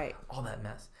case and all that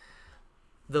mess.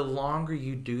 The longer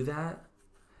you do that,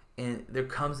 and there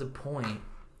comes a point,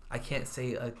 I can't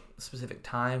say a specific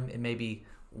time, it may be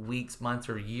weeks, months,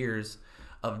 or years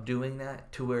of doing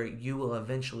that, to where you will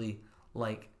eventually,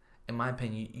 like, in my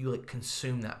opinion, you like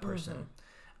consume that person.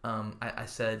 I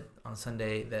said on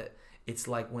Sunday that it's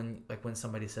like when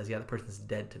somebody says, yeah, the person's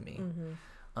dead to me.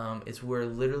 It's where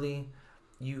literally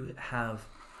you have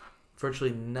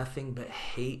virtually nothing but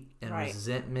hate and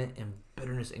resentment and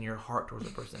bitterness in your heart towards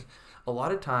the person. A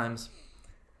lot of times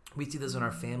we see this in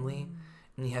our family,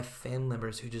 and you have family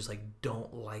members who just like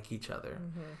don't like each other.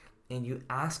 And you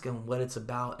ask them what it's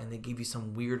about, and they give you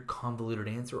some weird convoluted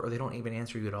answer, or they don't even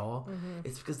answer you at all.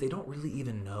 It's because they don't really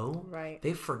even know. Right.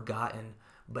 They've forgotten,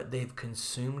 but they've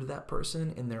consumed that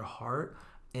person in their heart,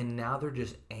 and now they're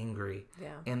just angry.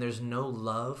 Yeah. And there's no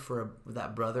love for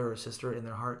that brother or sister in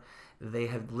their heart. They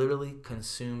have literally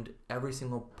consumed every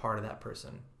single part of that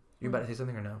person. You about to say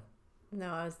something or no?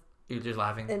 No, You're just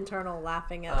laughing? Internal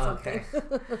laughing at something.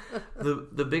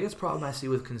 The biggest problem I see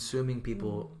with consuming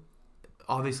people,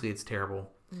 obviously it's terrible,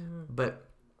 but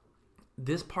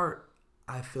this part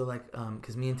I feel like,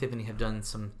 because me and Tiffany have done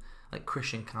some like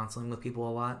Christian counseling with people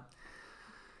a lot,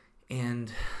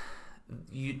 and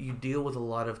you deal with a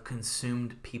lot of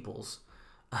consumed peoples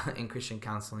in Christian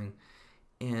counseling,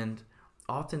 and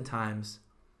oftentimes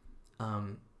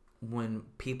when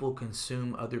people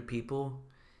consume other people,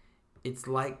 it's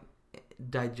like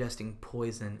digesting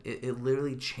poison. It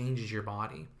literally changes your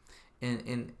body.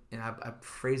 And I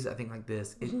phrase it, I think, like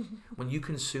this. When you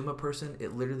consume a person,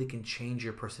 it literally can change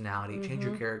your personality, change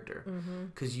your character.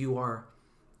 Because you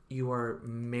are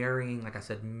marrying, like I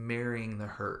said, marrying the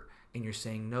hurt. And you're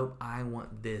saying, nope, I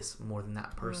want this more than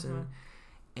that person.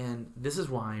 And this is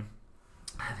why,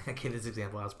 I think I gave this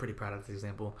example. I was pretty proud of this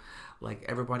example. Like,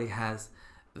 everybody has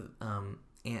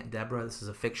Aunt Deborah. This is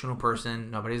a fictional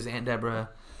person. Nobody's Aunt Deborah.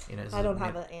 I don't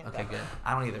have an Aunt Deborah. Okay, good.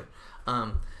 I don't either.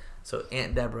 So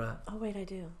Aunt Deborah. Oh wait, I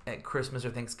do. At Christmas or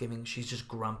Thanksgiving, she's just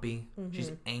grumpy.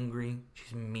 She's angry.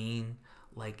 She's mean.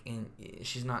 Like, and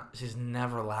she's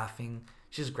never laughing.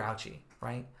 She's grouchy,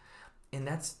 right? And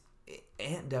that's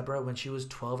Aunt Deborah. When she was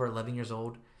 12 or 11 years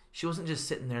old, she wasn't just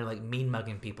sitting there like mean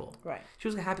mugging people. Right. She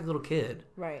was a happy little kid.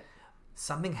 Right.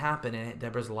 Something happened in Aunt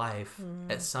Deborah's life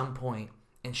at some point,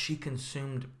 and she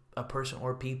consumed a person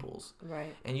or people's.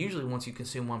 Right. And usually once you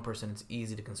consume one person, it's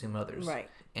easy to consume others. Right.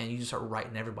 And you just start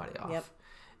writing everybody off. Yep.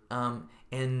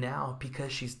 And now,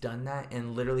 because she's done that,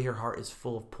 and literally her heart is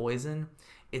full of poison,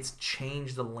 it's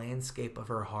changed the landscape of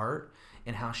her heart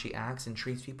and how she acts and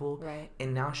treats people. Right.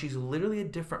 And now she's literally a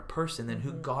different person than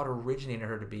who God originated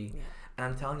her to be. Yeah. And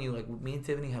I'm telling you, like, me and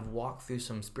Tiffany have walked through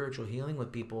some spiritual healing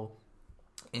with people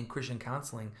in Christian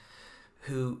counseling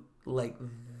who, like,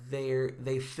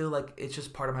 they feel like it's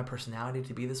just part of my personality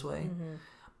to be this way.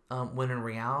 When in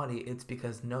reality, it's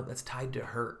because, no, that's tied to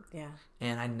hurt. Yeah.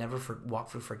 And I never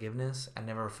walked through forgiveness. I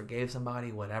never forgave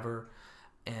somebody, whatever.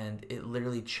 And it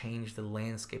literally changed the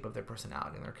landscape of their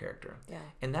personality and their character. Yeah.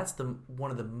 And that's one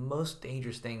of the most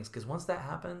dangerous things, because once that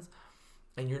happens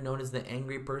and you're known as the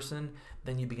angry person,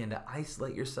 then you begin to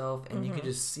isolate yourself, and you can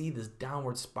just see this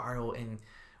downward spiral. And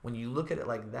when you look at it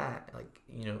like that, like,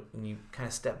 when you kind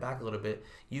of step back a little bit,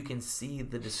 you can see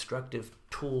the destructive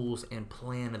tools and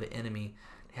plan of the enemy.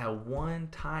 How one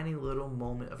tiny little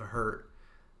moment of hurt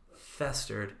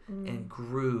festered and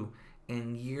grew,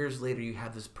 and years later you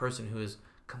have this person who is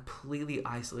completely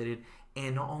isolated,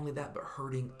 and not only that, but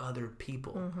hurting other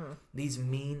people. These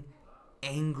mean,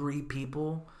 angry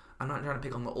people. I'm not trying to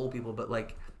pick on the old people, but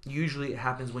like, usually it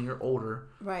happens when you're older,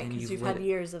 right? Because you've had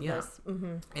years of this.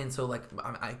 And so, like,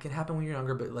 it can happen when you're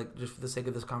younger, but like, just for the sake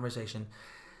of this conversation,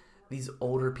 these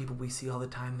older people we see all the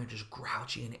time, they're just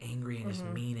grouchy and angry and just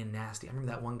mean and nasty. I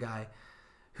remember that one guy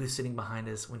who's sitting behind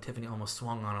us when Tiffany almost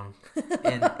swung on him,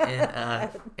 and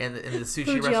the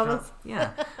sushi restaurant.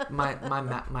 Yeah,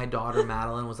 my daughter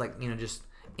Madeline was like, just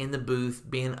in the booth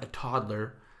being a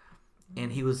toddler,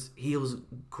 and he was typical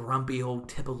grumpy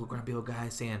old guy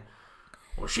saying,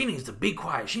 "Well, she needs to be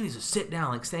quiet. She needs to sit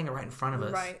down," like saying it right in front of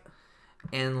us. Right.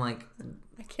 And like,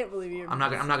 I can't believe you. I'm not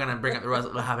gonna bring up the rest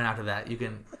of what happened after that. You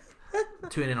can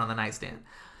tune in on the nightstand.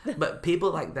 But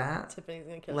people like that, Tiffany's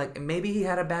gonna kill like, maybe he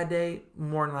had a bad day.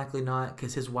 More than likely not,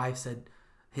 because his wife said,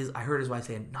 I heard his wife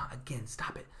saying, "Not again.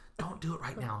 Stop it. Don't do it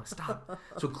right now. Stop."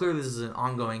 So clearly, this is an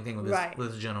ongoing thing with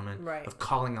this gentleman of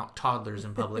calling out toddlers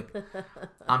in public.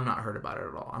 I'm not hurt about it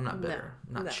at all. I'm not bitter.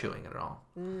 I'm not chewing it at all.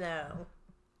 No,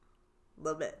 a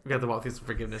little bit. We have to walk through some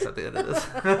forgiveness at the end of this.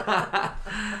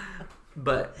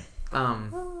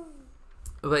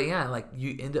 But yeah, like,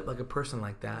 you end up like a person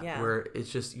like that, where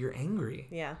it's just, you're angry,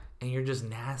 and you're just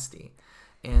nasty,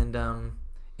 and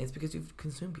it's because you've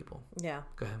consumed people. Yeah.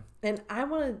 Go ahead. And I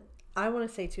want to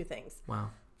say two things.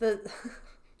 Wow.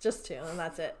 Just two, and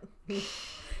that's it.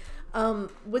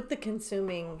 With the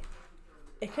consuming,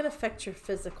 it can affect your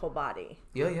physical body.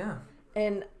 Yeah.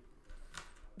 And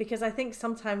because I think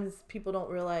sometimes people don't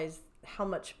realize how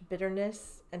much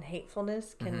bitterness and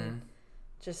hatefulness can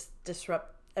just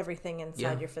disrupt everything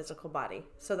inside your physical body.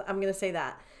 So I'm going to say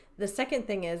that. The second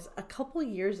thing is, a couple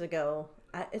years ago,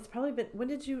 it's probably been,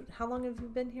 how long have you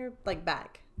been here? Like,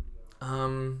 back?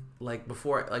 Like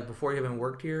before you even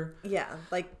worked here? Yeah,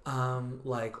 like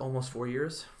almost 4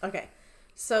 years. Okay.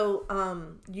 So,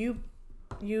 you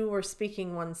were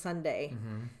speaking one Sunday,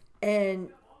 and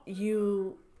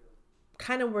you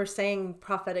kind of were saying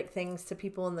prophetic things to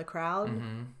people in the crowd,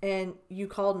 and you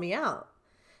called me out.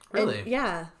 Really? And,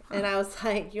 yeah. And I was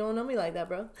like, you don't know me like that,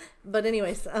 bro. But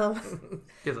anyways,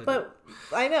 but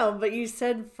I know, but you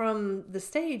said from the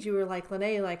stage, you were like,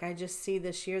 Lene, like, I just see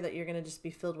this year that you're going to just be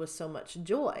filled with so much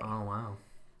joy. Oh, wow.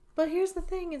 But here's the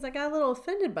thing is, I got a little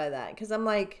offended by that, because I'm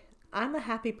like, I'm a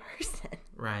happy person.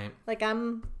 Right. Like,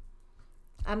 I'm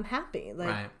happy. Like,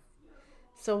 right.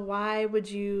 So why would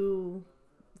you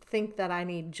think that I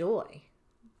need joy?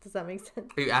 Does that make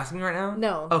sense? Are you asking me right now?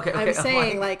 No. Okay. I'm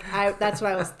saying, that's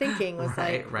what I was thinking, was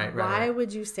right, why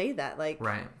would you say that? Like,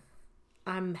 right.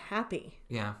 I'm happy.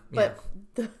 Yeah. But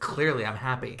clearly I'm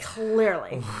happy.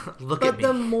 Clearly. Look at me. But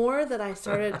the more that I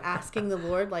started asking the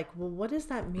Lord, like, well, what does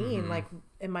that mean? Like,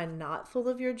 am I not full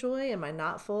of your joy? Am I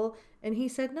not full? And he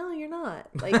said, no, you're not.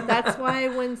 Like, that's why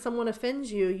when someone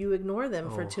offends you, you ignor them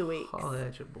for 2 weeks. Oh,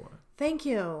 that's your boy. Thank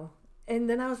you. And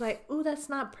then I was like, ooh, that's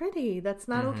not pretty. That's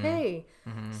not okay.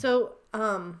 So,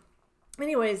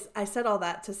 anyways, I said all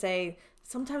that to say,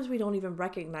 sometimes we don't even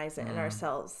recognize it in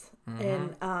ourselves.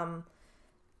 And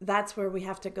that's where we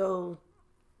have to go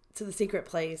to the secret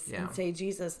place and say,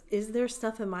 Jesus, is there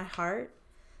stuff in my heart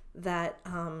that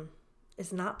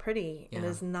is not pretty and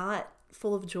is not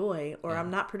full of joy, or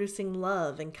I'm not producing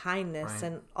love and kindness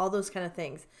and all those kind of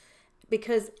things?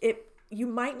 Because you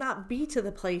might not be to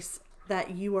the place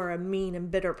that you are a mean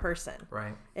and bitter person.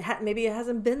 Right. Maybe it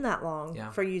hasn't been that long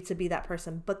for you to be that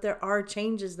person, but there are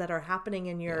changes that are happening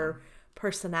in your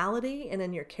personality and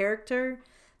in your character,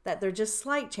 that they're just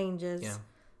slight changes,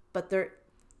 but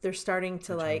they're starting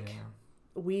to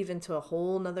weave into a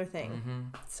whole nother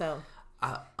thing. So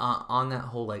on that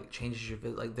whole, like, changes your,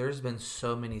 like, there's been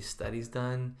so many studies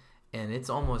done, and it's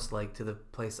almost like to the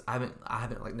place, I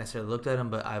haven't like necessarily looked at them,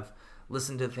 but I've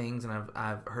listened to things, and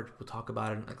I've heard people talk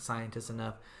about it, like scientists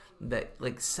enough, that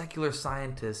like secular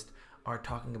scientists are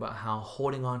talking about how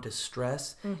holding on to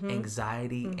stress,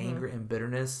 anxiety, anger, and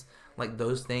bitterness, like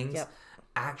those things,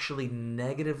 actually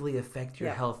negatively affect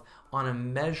your health on a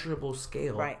measurable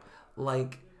scale. Right.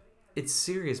 Like, it's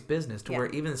serious business to where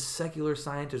even secular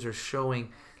scientists are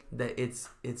showing that it's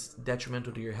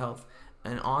detrimental to your health.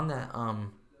 And on that,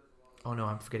 oh no,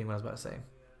 I'm forgetting what I was about to say.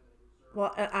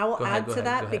 Well, and I will add to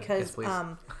that because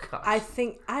I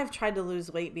think I've tried to lose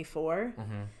weight before,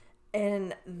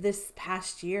 and this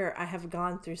past year I have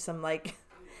gone through some like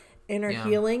inner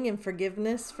healing and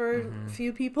forgiveness for a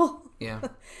few people. Yeah.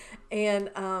 And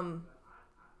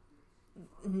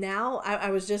now I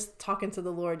was just talking to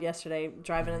the Lord yesterday,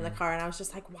 driving in the car, and I was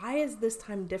just like, why is this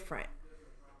time different?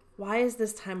 Why is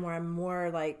this time where I'm more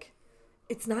like,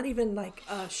 it's not even like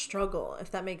a struggle,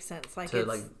 if that makes sense. Like, to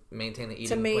like maintain the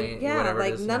eating plan, whatever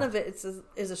like it is, none of it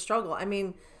is a struggle. I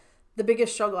mean, the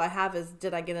biggest struggle I have is,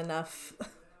 did I get enough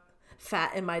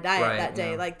fat in my diet that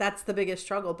day? Like, that's the biggest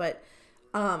struggle. But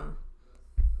and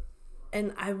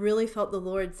I really felt the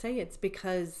Lord say it's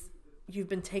because you've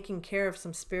been taking care of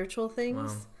some spiritual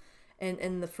things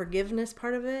and the forgiveness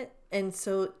part of it, and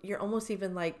so you're almost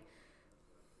even like,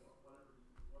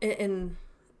 and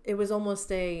it was almost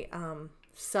a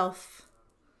self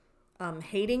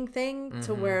hating thing,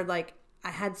 to where like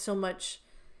I had so much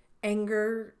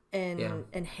anger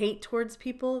and hate towards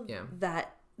people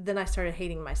that then I started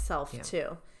hating myself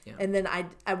too. Yeah. And then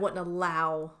I wouldn't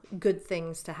allow good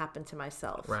things to happen to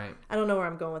myself. Right. I don't know where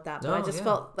I'm going with that, but I just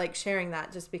felt like sharing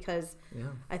that, just because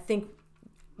I think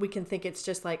we can think it's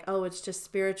just like, oh, it's just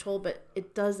spiritual, but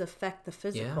it does affect the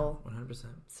physical. Yeah, 100%.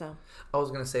 So I was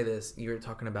going to say this. You were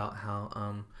talking about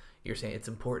how you're saying it's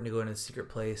important to go in a secret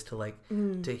place to like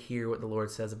to hear what the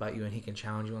Lord says about you and he can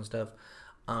challenge you and stuff.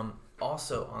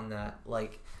 Also on that,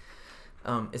 like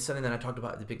it's something that I talked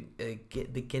about at the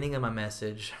beginning of my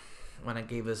message when I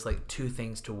gave us like 2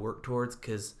 things to work towards,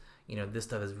 because this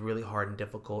stuff is really hard and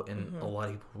difficult, and a lot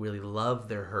of people really love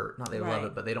their hurt. Not they love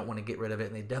it, but they don't want to get rid of it,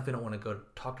 and they definitely don't want to go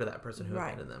talk to that person who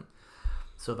offended them.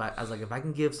 So I was like, if I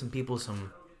can give some people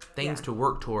some things to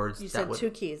work towards. You said 2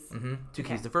 keys. 2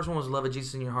 keys. The first one was love of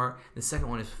Jesus in your heart. The second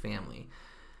one is family.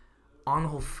 On the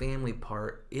whole family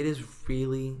part, it is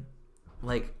really,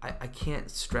 like, I can't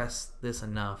stress this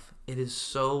enough. It is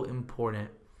so important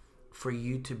for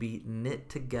you to be knit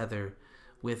together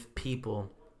with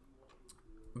people,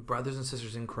 brothers and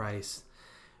sisters in Christ,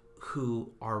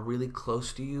 who are really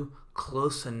close to you,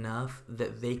 close enough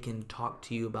that they can talk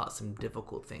to you about some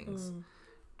difficult things,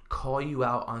 call you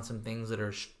out on some things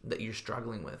that you're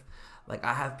struggling with. Like,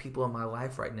 I have people in my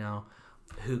life right now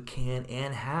who can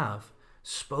and have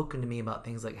spoken to me about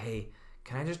things like, hey,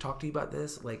 can I just talk to you about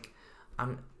this? Like,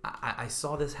 I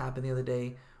saw this happen the other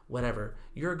day, whatever.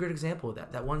 You're a good example of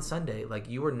that. That one Sunday, like,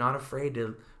 you were not afraid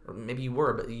to, or maybe you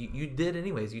were, but you did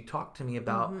anyways. You talked to me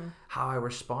about how I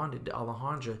responded to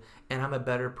Alejandra, and I'm a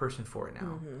better person for it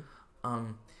now.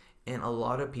 And a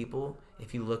lot of people,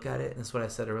 if you look at it, and that's what I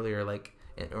said earlier, like,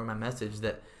 or my message,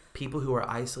 that people who are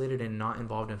isolated and not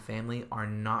involved in family are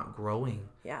not growing.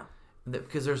 Yeah.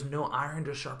 Because there's no iron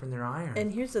to sharpen their iron.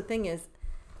 And here's the thing is,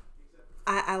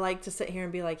 I like to sit here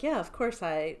and be like, yeah, of course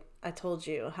I told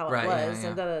you how it was,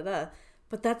 and da-da-da.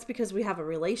 But that's because we have a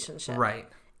relationship. Right.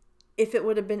 If it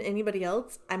would have been anybody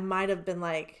else, I might have been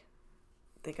like,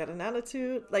 they got an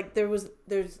attitude. Like,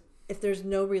 if there's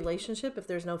no relationship, if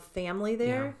there's no family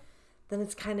there, then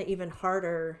it's kind of even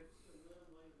harder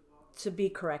to be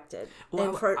corrected,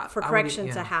 and for correction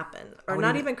to happen, or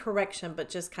not even correction, but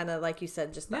just kind of like you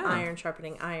said, just the iron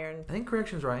sharpening iron. I think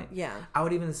correction's right. Yeah, I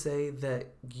would even say that.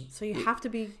 So you have to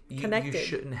be connected.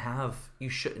 You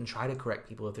shouldn't try to correct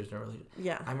people if there's no relationship.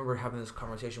 Yeah, I remember having this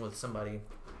conversation with somebody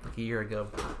like a year ago,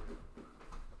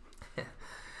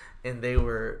 and they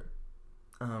were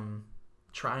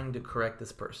trying to correct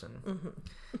this person,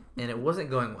 and it wasn't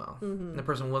going well. The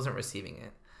person wasn't receiving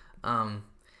it.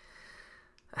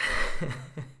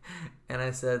 And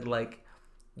I said, like,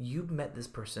 you met this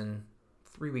person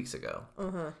 3 weeks ago.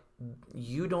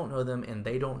 You don't know them and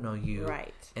they don't know you.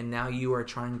 Right. And now you are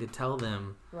trying to tell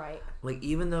them. Right. Like,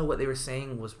 even though what they were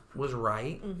saying was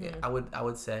right, I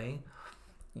would say,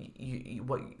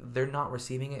 they're not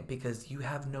receiving it because you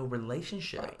have no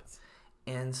relationship. Right.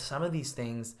 And some of these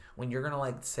things, when you're gonna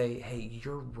like say, hey,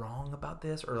 you're wrong about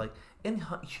this, or like in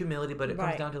humility, but it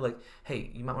comes down to like,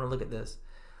 hey, you might want to look at this.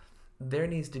 There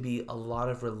needs to be a lot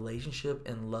of relationship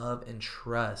and love and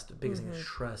trust. The biggest thing is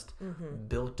trust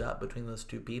built up between those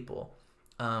 2 people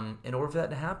in order for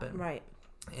that to happen. Right.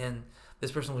 And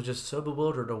this person was just so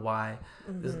bewildered of why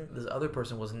this other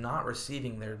person was not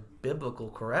receiving their biblical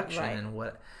correction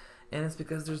and it's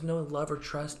because there's no love or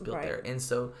trust built there. And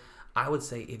so I would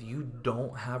say, if you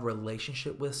don't have a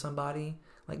relationship with somebody,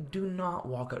 like, do not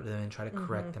walk up to them and try to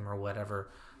correct them or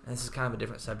whatever. And this is kind of a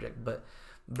different subject, but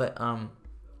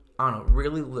I don't know,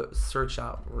 really search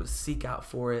out or seek out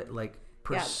for it, like,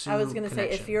 pursue. I was going to say,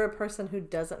 if you're a person who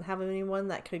doesn't have anyone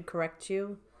that could correct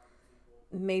you,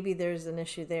 maybe there's an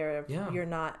issue there. You're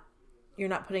not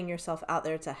putting yourself out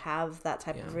there to have that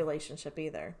type of relationship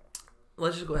either.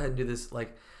 Let's just go ahead and do this.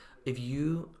 Like, if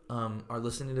you are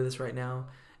listening to this right now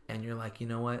and you're like, you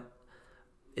know what,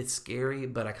 it's scary,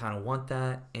 but I kind of want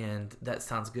that, and that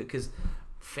sounds good, because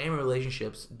family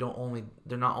relationships they're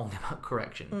not only about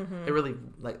correction. It really,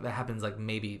 like, that happens like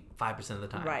maybe 5% of the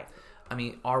time. Right. I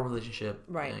mean, our relationship,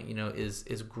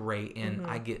 is great, and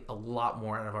I get a lot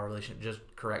more out of our relationship, just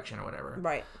correction or whatever.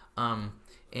 Right.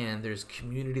 And there's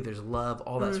community, there's love,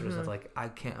 all that sort of stuff. Like, I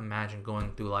can't imagine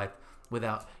going through life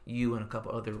without you and a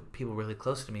couple other people really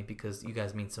close to me, because you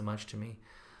guys mean so much to me.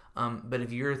 But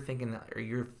if you're thinking that, or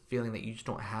you're feeling that you just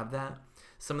don't have that,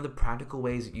 some of the practical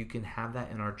ways that you can have that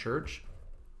in our church.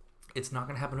 It's not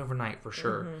going to happen overnight, for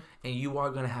sure, and you are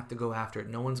going to have to go after it.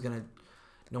 No one's going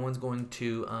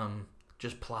to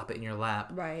just plop it in your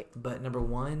lap. Right. But number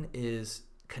 1 is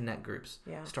connect groups.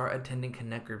 Yeah. Start attending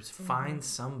connect groups. Find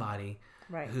somebody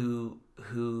who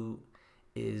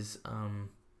is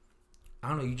I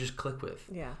don't know, you just click with.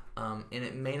 Yeah. And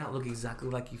it may not look exactly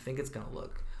like you think it's going to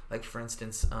look. Like, for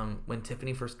instance, when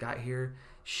Tiffany first got here,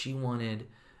 she wanted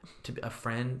a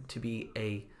friend to be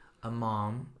a a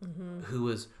mom who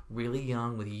was really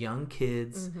young with young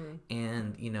kids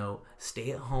and,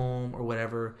 stay at home or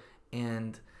whatever.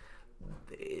 And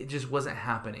it just wasn't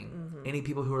happening. Any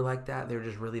people who were like that, they were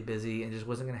just really busy and it just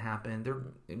wasn't going to happen.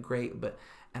 They're great.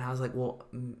 And I was like, well,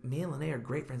 me and Lene are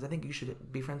great friends. I think you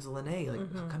should be friends with Lene,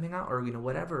 like coming out or,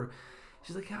 whatever.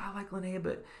 She's like, yeah, I like Lene,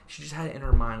 but she just had it in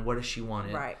her mind. What does she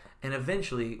wanted? Right. And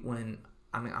eventually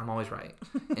I'm always right.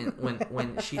 And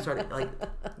when she started, like,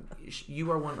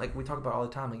 you are one, like we talk about all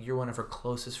the time, like you're one of her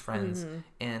closest friends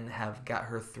and have got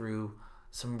her through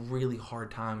some really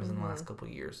hard times in the last couple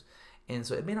of years. And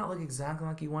so it may not look exactly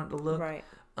like you want it to look, right.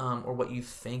 Or what you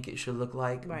think it should look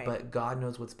like, right. but God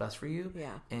knows what's best for you.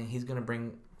 Yeah. And he's going to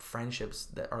bring friendships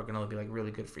that are going to be like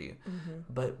really good for you.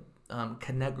 But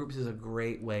connect groups is a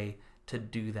great way to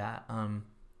do that.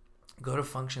 Go to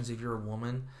functions if you're a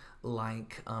woman,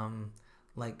 like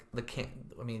the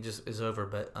just is over,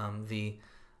 but the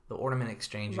ornament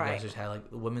exchange you guys just had, like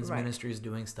the women's ministry is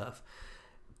doing stuff.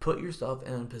 Put yourself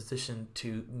in a position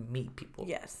to meet people.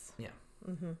 Yes. Yeah.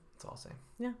 That's all I'll say.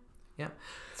 Yeah. Yeah.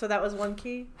 So that was one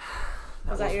key.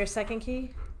 Was that your second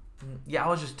key? Yeah, I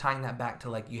was just tying that back to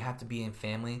like you have to be in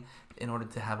family in order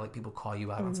to have like people call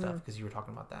you out on stuff, because you were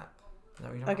talking about that. Is that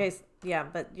what you're talking about? Yeah,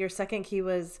 but your second key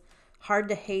was hard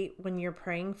to hate when you're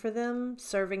praying for them,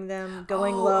 serving them,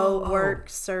 going low, work,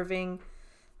 serving.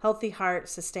 Healthy heart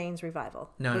sustains revival.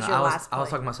 No, I was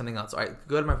talking about something else. All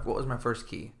right, what was my first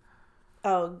key?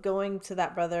 Oh, going to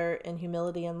that brother in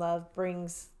humility and love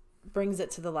brings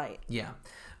it to the light. Yeah.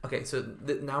 Okay, so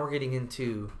now we're getting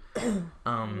into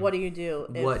what do you do?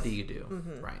 What do you do?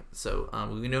 Right. So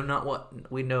we know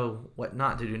what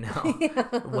not to do now.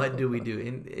 Yeah. What do we do?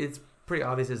 And it's pretty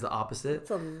obvious it's the opposite.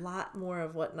 It's a lot more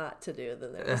of what not to do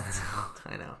than there is.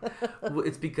 I know.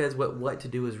 It's because what to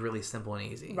do is really simple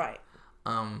and easy. Right.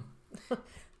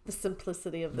 The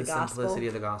simplicity of the gospel. The simplicity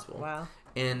of the gospel. Wow.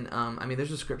 And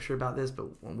there's a scripture about this, but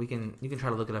you can try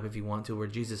to look it up if you want to, where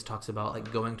Jesus talks about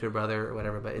like going to a brother or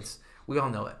whatever. But we all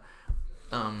know it.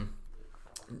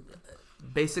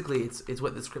 Basically, it's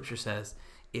what the scripture says.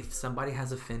 If somebody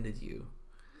has offended you,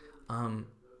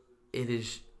 it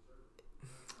is,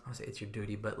 I would say it's your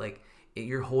duty, but like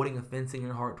you're holding offense in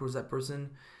your heart towards that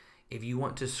person. If you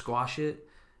want to squash it,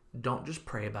 don't just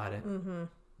pray about it.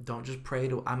 Don't just pray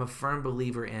I'm a firm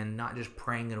believer in not just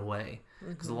praying it away,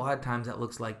 because a lot of times that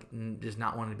looks like just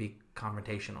not wanting to be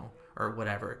confrontational or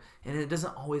whatever, and it's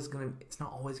not always gonna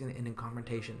end in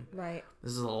confrontation. Right.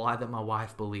 This is a lie that my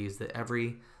wife believes, that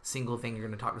every single thing you're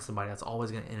gonna talk to somebody, that's always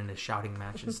gonna end in a shouting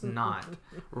match. It's not.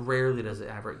 Rarely does it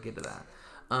ever get to that.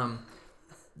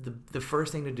 The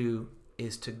first thing to do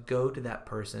is to go to that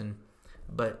person,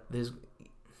 but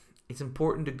it's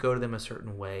important to go to them a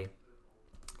certain way.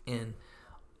 And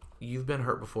you've been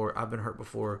hurt before. I've been hurt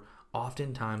before.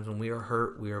 Oftentimes when we are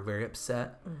hurt, we are very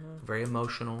upset, very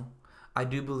emotional. I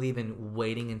do believe in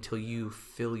waiting until you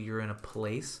feel you're in a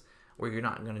place where you're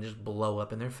not going to just blow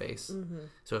up in their face.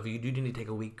 So if you do need to take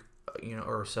a week,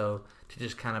 or so to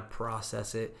just kind of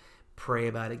process it, pray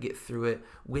about it, get through it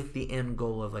with the end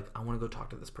goal of like, I want to go talk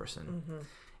to this person.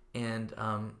 And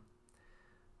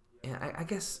I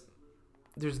guess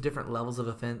there's different levels of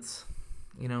offense.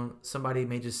 Somebody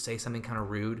may just say something kind of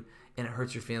rude and it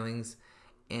hurts your feelings,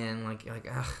 and like you're like,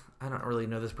 ugh, I don't really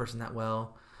know this person that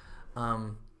well.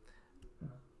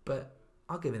 But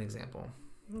I'll give an example.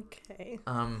 Okay.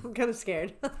 I'm kind of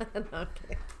scared.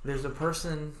 Okay. There's a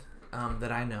person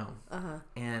that I know,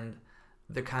 and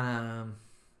they're kind of,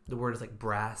 the word is like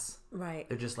brass. Right.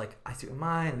 They're just like, I see your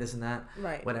mind, this and that,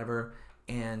 right? Whatever.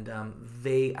 And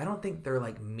I don't think they're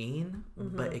like mean,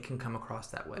 but it can come across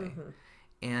that way.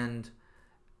 And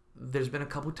there's been a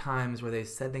couple times where they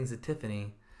said things to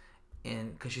Tiffany,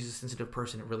 and because she's a sensitive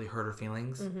person, it really hurt her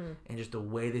feelings, and just the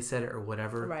way they said it or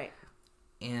whatever. Right.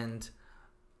 And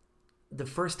the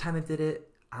first time I did it,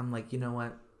 I'm like, you know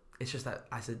what? It's just that,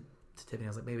 I said to Tiffany, I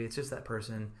was like, baby, it's just that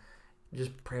person.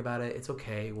 Just pray about it. It's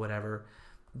okay, whatever.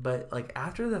 But like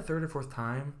after the third or fourth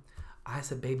time, I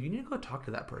said, babe, you need to go talk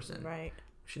to that person. Right.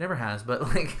 She never has, but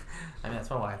like, that's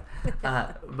my wife.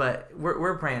 But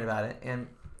we're praying about it.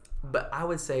 But I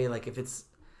would say, like, if it's,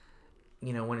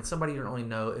 when it's somebody you don't really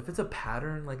know, if it's a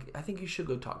pattern, like, I think you should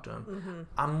go talk to them.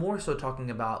 I'm more so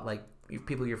talking about, like,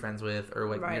 people you're friends with or,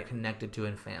 like, you're connected to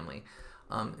in family.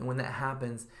 And when that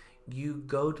happens, you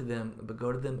go to them, but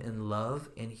go to them in love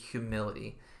and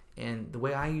humility. And the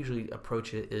way I usually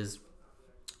approach it is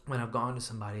when I've gone to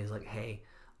somebody is like, hey,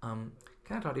 can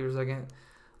I talk to you for a second?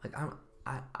 Like,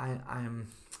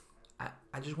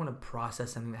 I just want to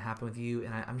process something that happened with you,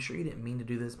 and I'm sure you didn't mean to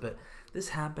do this, but this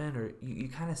happened, or you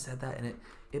kind of said that, and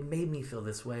it made me feel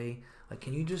this way. Like,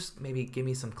 can you just maybe give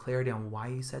me some clarity on why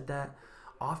you said that?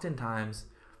 Oftentimes,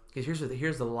 because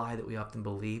here's the lie that we often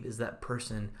believe, is that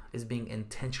person is being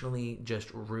intentionally just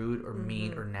rude or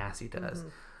mean or nasty to us.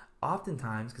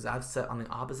 Oftentimes, because I've sat on the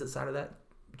opposite side of that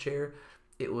chair,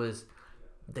 it was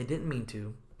they didn't mean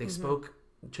to. They spoke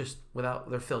just without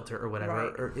their filter or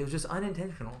whatever, or it was just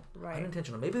unintentional.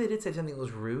 Unintentional. Maybe they did say something that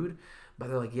was rude, but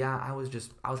they're like, yeah, I was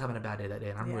having a bad day that day,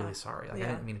 and I'm really sorry. Like, I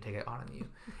didn't mean to take it out on you.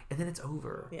 And then it's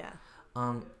over. Yeah.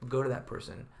 Go to that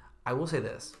person. I will say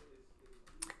this,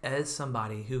 as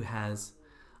somebody who has,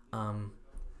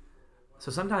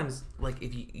 so sometimes, like,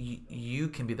 if you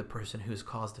can be the person who's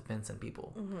caused offense in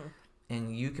people,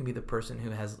 and you can be the person who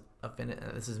has offended.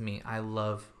 This is me. I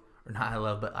have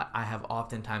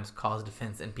oftentimes caused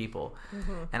offense in people,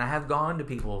 and I have gone to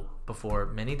people before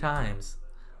many times,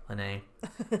 Lene,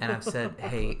 and I've said,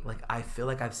 hey, like, I feel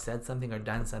like I've said something or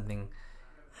done something.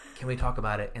 Can we talk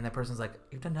about it? And that person's like,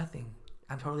 you've done nothing.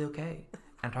 I'm totally okay.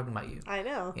 I'm talking about you. I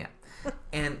know. Yeah.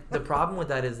 And the problem with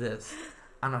that is this.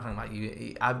 I'm not talking about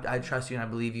you. I trust you and I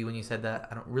believe you when you said that.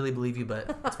 I don't really believe you,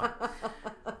 but it's fine.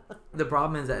 The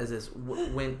problem is this.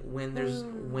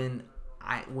 When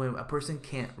a person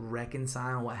can't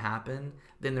reconcile what happened,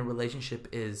 then the relationship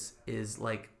is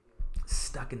like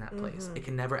stuck in that place. It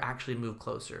can never actually move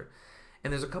closer.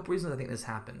 And there's a couple reasons I think this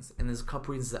happens. And there's a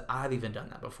couple reasons that I've even done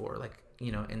that before. Like,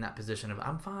 in that position of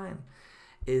I'm fine.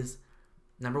 Is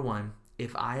number one,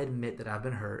 if I admit that I've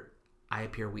been hurt, I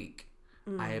appear weak.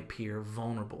 I appear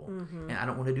vulnerable. And I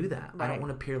don't want to do that. I don't want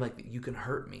to appear like you can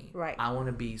hurt me. Right. I want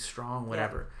to be strong,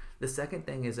 whatever. Yeah. The second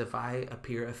thing is if I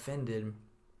appear offended,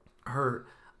 hurt,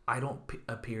 I don't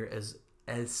appear as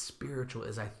spiritual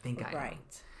as I think I am.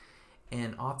 Right.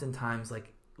 And oftentimes,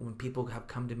 like, when people have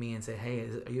come to me and say, hey,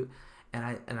 are you...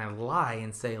 And I lie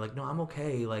and say, like, no, I'm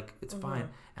okay, like, it's fine.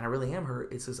 And I really am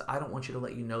hurt. It's just I don't want you to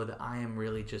let you know that I am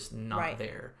really just not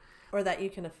there. Or that you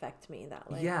can affect me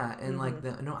that way. Yeah, and like,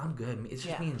 no, I'm good. It's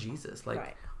just me and Jesus.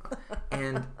 Like,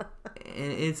 and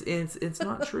it's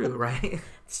not true, right?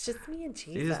 It's just me and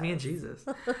Jesus. It's just me and Jesus.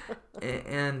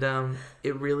 And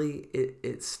it really,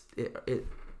 it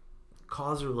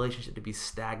caused a relationship to be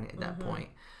stagnant at that point.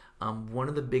 One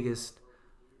of the biggest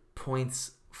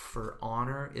points for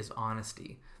honor is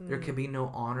honesty. There can be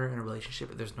no honor in a relationship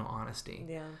if there's no honesty.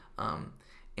 Yeah.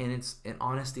 And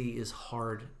honesty is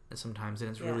hard sometimes,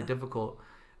 and it's really difficult.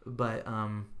 But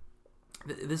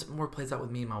this more plays out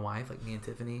with me and my wife, like me and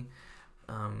Tiffany.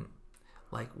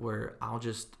 Like, where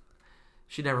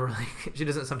she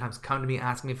doesn't sometimes come to me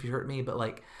asking me if you hurt me, but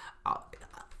like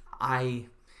I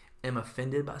am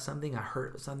offended by something, I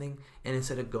hurt something, and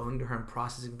instead of going to her and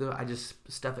processing through it, I just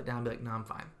stuff it down and be like, no, I'm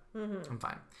fine. I'm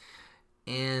fine.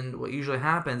 And what usually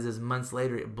happens is months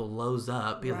later it blows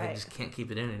up because I just can't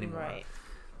keep it in anymore. Right.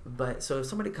 But so if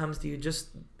somebody comes to you,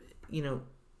 just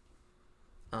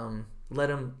let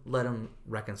them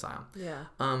reconcile. Yeah.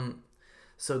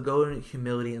 So go in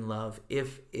humility and love.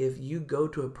 If you go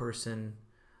to a person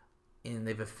and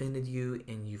they've offended you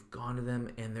and you've gone to them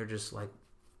and they're just like,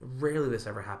 rarely this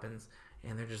ever happens,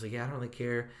 and they're just like, yeah, I don't really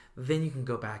care, then you can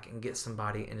go back and get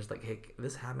somebody and just like, hey,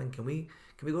 this happened. Can we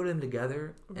go to them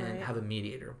together and have a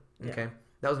mediator? Okay.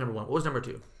 That was number one. What was number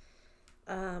two?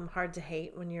 Hard to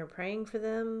hate when you're praying for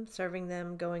them, serving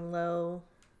them, going low.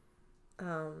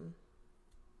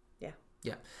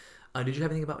 Yeah. Did you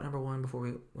have anything about number one before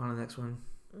we go on to the next one?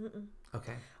 Mm-mm.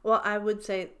 Okay. Well, I would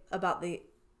say about the,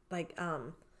 like,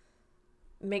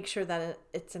 make sure that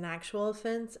it's an actual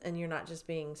offense and you're not just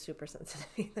being super sensitive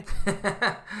either.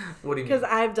 What do you mean? Because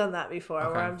I've done that before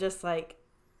where I'm just like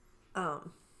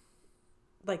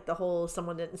the whole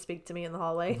someone didn't speak to me in the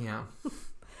hallway. Yeah.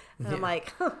 And I'm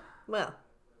like, well.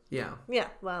 Yeah. Yeah,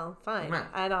 well, fine. Right.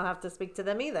 I don't have to speak to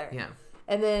them either. Yeah.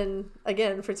 And then,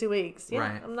 again, for 2 weeks,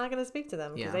 I'm not going to speak to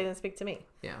them because they didn't speak to me.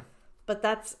 Yeah. But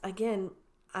that's, again,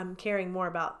 I'm caring more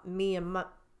about me and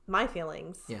my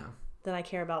feelings than I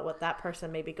care about what that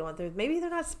person may be going through. Maybe they're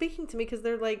not speaking to me because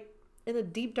they're, like, in a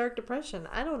deep, dark depression.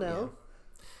 I don't know.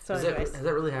 Yeah. So has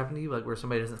that really happened to you? Like, where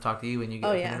somebody doesn't talk to you and you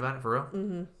get offended about it, for real?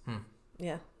 Mm-hmm.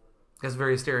 Yeah. That's a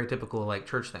very stereotypical, like,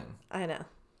 church thing. I know.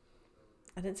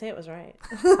 I didn't say it was right.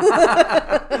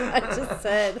 I just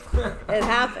said it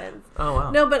happens. Oh,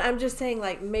 wow. No, but I'm just saying,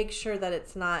 like, make sure that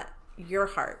it's not your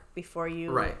heart before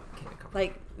you... Right.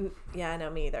 Like, yeah, I know,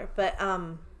 me either. But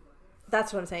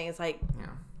that's what I'm saying. Is like,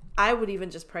 I would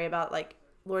even just pray about, like,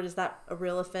 Lord, is that a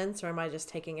real offense, or am I just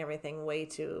taking everything way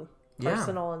too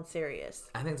personal and serious?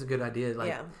 I think it's a good idea.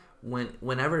 Like,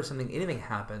 whenever anything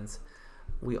happens,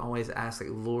 we always ask, like,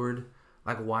 Lord,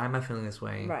 Like, why am I feeling this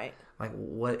way? Right. Like,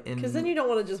 what? Because then you don't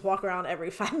want to just walk around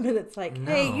every 5 minutes like,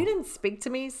 hey, you didn't speak to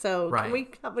me, so can we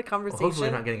have a conversation? Well, hopefully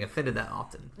you're not getting offended that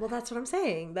often. Well, that's what I'm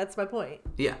saying. That's my point.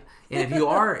 Yeah. And if you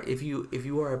are, if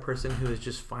you are a person who is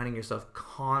just finding yourself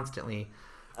constantly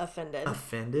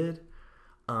offended,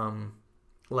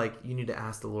 like, you need to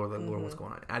ask the Lord, like, Lord, what's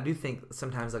going on? I do think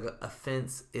sometimes, like,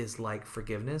 offense is like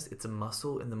forgiveness. It's a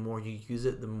muscle, and the more you use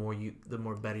it, the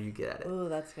more better you get at it. Oh,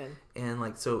 that's good. And,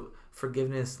 like, so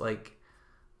forgiveness, like,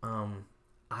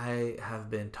 I have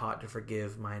been taught to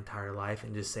forgive my entire life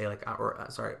and just say, like,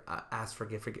 ask for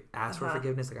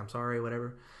forgiveness, like, I'm sorry,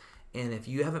 whatever. And if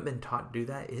you haven't been taught to do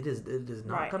that, it does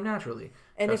not come naturally.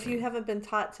 And if you haven't been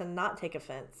taught to not take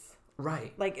offense.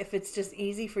 Right. Like, if it's just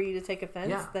easy for you to take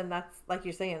offense, then that's, like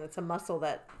you're saying, it's a muscle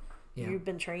that you've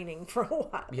been training for a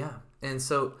while. Yeah. And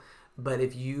so, but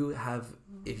if you have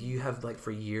like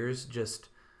for years just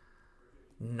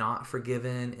not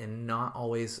forgiven and not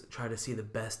always try to see the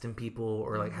best in people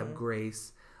or like have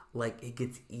grace, like, it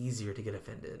gets easier to get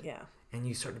offended. Yeah. And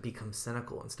you start to become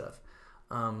cynical and stuff.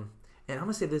 And I'm going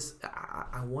to say this,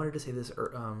 I wanted to say this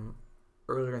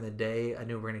earlier in the day. I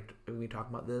knew we were going to be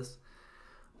talking about this.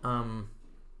 I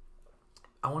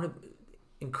want to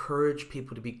encourage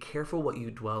people to be careful what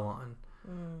you dwell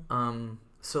on.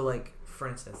 So, like, for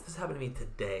instance, this happened to me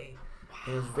today.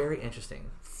 Wow. It was very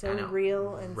interesting. So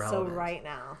real and relevant. So right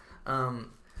now.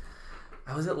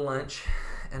 I was at lunch,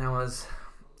 and I was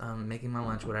making my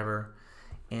lunch, whatever,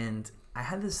 and I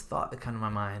had this thought that came to my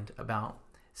mind about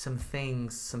some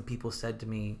things some people said to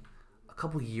me a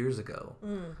couple years ago.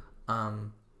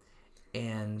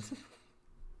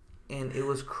 And it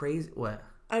was crazy. What?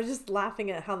 I was just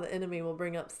laughing at how the enemy will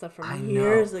bring up stuff from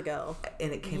years ago.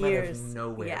 And it came out of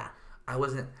nowhere. Yeah.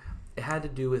 It had to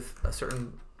do with a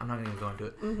certain, I'm not going to go into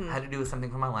it. It had to do with something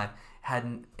from my life.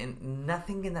 And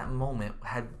nothing in that moment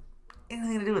had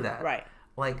anything to do with that. Right.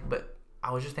 Like, but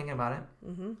I was just thinking about it.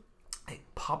 It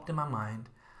popped in my mind.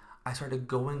 I started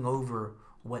going over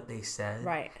what they said.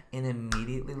 Right. And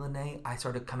immediately, Lene, I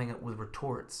started coming up with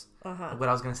retorts. Like what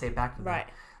I was going to say back to them. Right.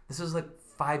 This was like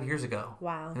 5 years ago.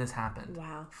 Wow. And this happened.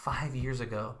 Wow. 5 years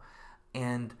ago.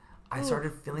 And I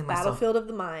started feeling myself... Battlefield of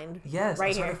the mind. Yes. Right,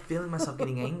 I started feeling myself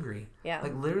getting angry. Yeah.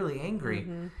 Like, literally angry.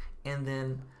 And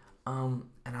then, and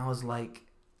I was like...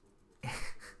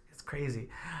 it's crazy.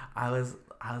 I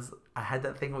had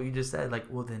that thing what you just said. Like,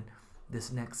 well, then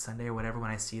this next Sunday or whatever,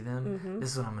 when I see them,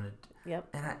 this is what I'm going to do. Yep.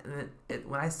 And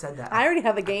when I said that... I already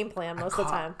have a game plan most of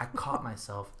the time. I caught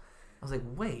myself. I was like,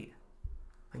 wait.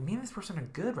 Like, me and this person are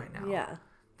good right now. Yeah.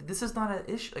 This is not an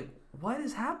issue. Like, what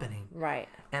is happening? Right.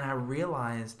 And I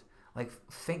realized, like,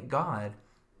 thank God,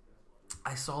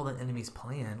 I saw the enemy's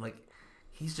plan. Like,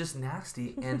 he's just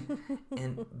nasty.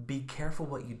 And be careful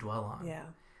what you dwell on. Yeah.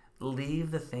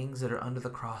 Leave the things that are under the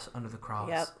cross.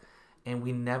 Yep. And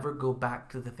we never go back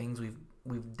to the things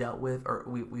we've dealt with or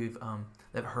we've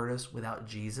that hurt us without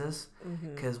Jesus,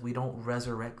 because we don't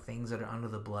resurrect things that are under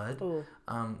the blood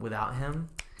without him.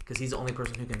 Because he's the only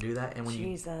person who can do that. And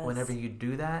whenever you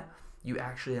do that, you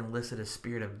actually enlisted a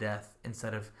spirit of death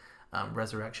instead of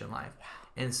resurrection life. Wow.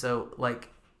 And so, like,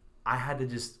 I had to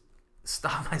just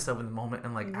stop myself in the moment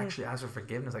and, like, actually ask for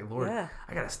forgiveness. Like, Lord, I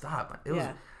got to stop. It was,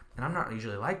 and I'm not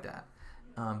usually like that.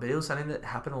 But it was something that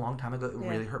happened a long time ago. It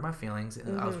really hurt my feelings.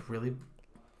 And I was really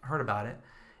hurt about it.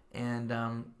 And,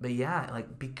 but yeah,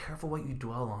 like, be careful what you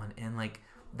dwell on. And, like,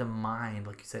 the mind,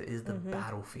 like you said, is the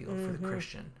battlefield for the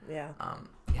Christian. Yeah.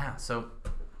 Yeah. So,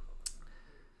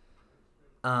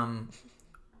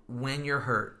 when you're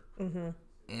hurt,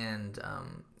 and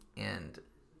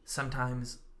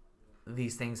sometimes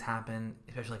these things happen,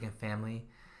 especially like in family,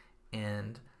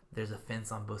 and there's offense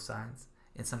on both sides.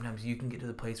 And sometimes you can get to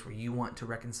the place where you want to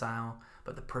reconcile,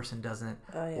 but the person doesn't.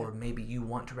 Or maybe you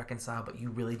want to reconcile, but you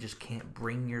really just can't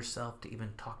bring yourself to even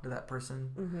talk to that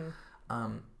person.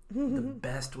 The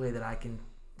best way that I can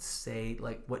say,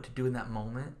 like, what to do in that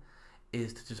moment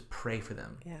is to just pray for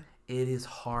them. Yeah. It is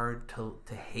hard to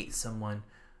hate someone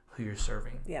who you're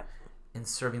serving. Yeah. And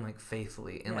serving, like,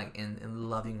 faithfully and like and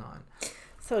loving on.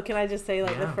 So can I just say,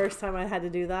 like, the first time I had to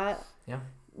do that? Yeah.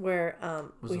 Where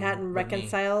we hadn't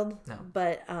reconciled,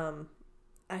 but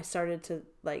I started to,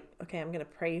 like, okay, I'm gonna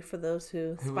pray for those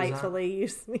who spitefully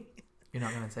use me. You're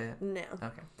not gonna say it? No.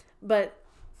 Okay. But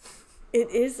it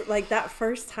is, like, that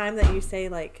first time that you say,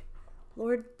 like,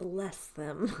 Lord bless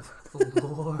them.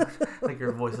 Lord, like,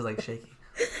 your voice is, like, shaky.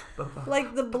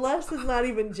 Like, the bless is not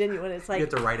even genuine. It's like, you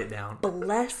have to write it down.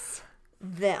 Bless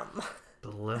them.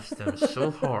 Bless them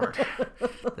so hard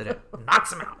that it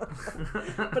knocks them out.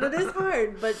 But it is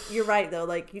hard. But you're right, though.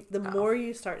 Like, the more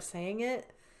you start saying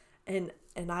it, and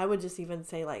And I would just even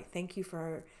say, like, thank you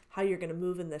for how you're going to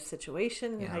move in this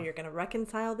situation and how you're going to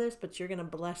reconcile this, but you're going to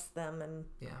bless them and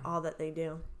all that they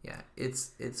do. Yeah,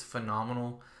 it's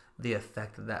phenomenal the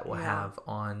effect that will have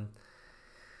on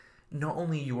not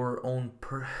only your own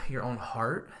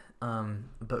heart,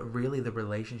 but really the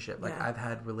relationship. Like I've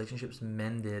had relationships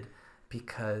mended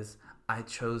because I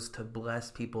chose to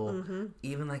bless people,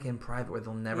 even like in private where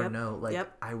they'll never know. Like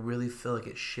I really feel like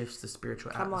it shifts the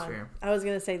spiritual atmosphere. I was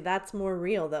gonna say that's more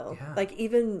real though. Yeah. Like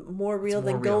even more real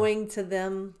than going to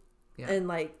them and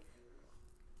like,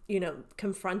 you know,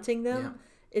 confronting them. Yeah.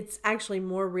 It's actually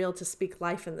more real to speak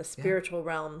life in the spiritual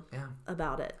realm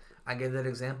about it. I gave that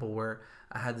example where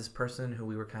I had this person who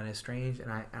we were kind of estranged,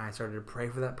 and I started to pray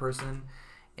for that person,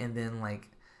 and then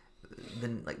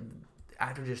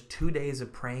after just 2 days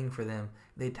of praying for them,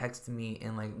 they texted me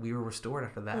and like we were restored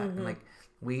after that. And like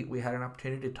we had an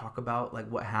opportunity to talk about like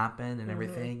what happened and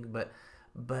everything, but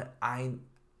I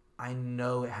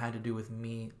know it had to do with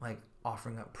me like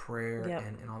offering up prayer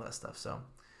and all that stuff. So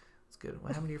it's good.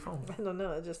 What happened to your phone? I don't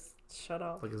know. It just shut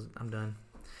off. Like I'm done.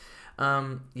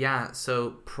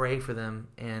 So pray for them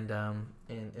and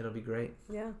it'll be great.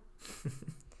 Yeah.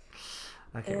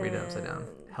 I can't read it upside down.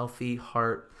 Healthy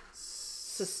heart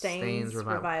sustains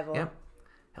revival. Yep.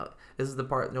 This is the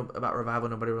part about revival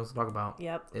nobody wants to talk about.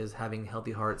 Yep. Is having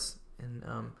healthy hearts and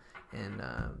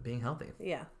being healthy.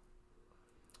 Yeah.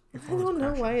 I don't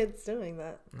know why it's doing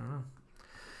that. I don't know.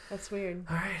 That's weird.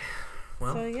 All right.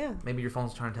 Well, so yeah. Maybe your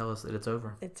phone's trying to tell us that it's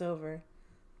over. It's over.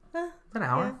 An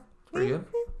hour. Yeah. It's pretty good.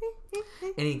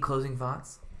 Any closing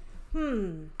thoughts?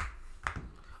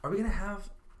 Are we gonna have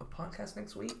a podcast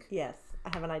next week? Yes, I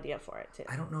have an idea for it too.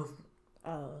 I don't know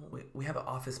if we have an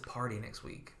office party next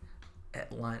week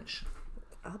at lunch.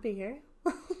 I'll be here.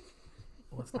 Well,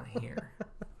 it's not here.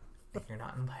 You're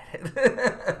not invited.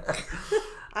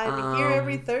 I'm here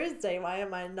every Thursday. Why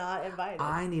am I not invited?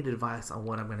 I need advice on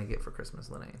what I'm gonna get for Christmas,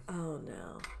 Lene. Oh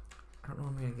no. I don't know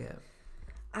what I'm gonna get.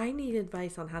 I need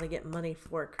advice on how to get money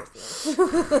for Christmas.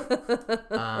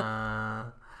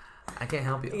 I can't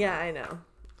help you. Yeah, I know.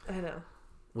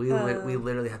 We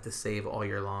literally have to save all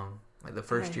year long. Like the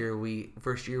first year we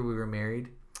were married,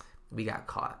 we got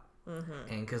caught.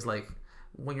 And because like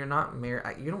when you're not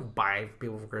married, you don't buy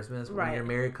people for Christmas. When you're a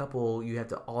married couple, you have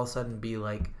to all of a sudden be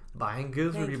like buying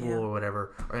goods for people or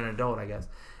whatever, or an adult, I guess.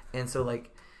 And so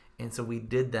we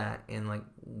did that, and like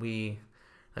we.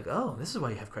 Like, oh, this is why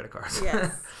you have credit cards. Yes.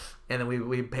 And then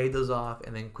we paid those off,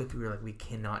 and then quickly we were like, we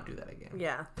cannot do that again.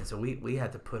 Yeah. And so we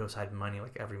had to put aside money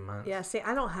like every month. Yeah, see,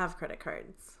 I don't have credit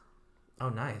cards. Oh,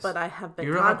 nice. But I have been.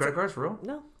 You don't have credit cards for real?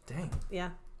 No. Dang.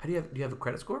 Yeah. Do you have a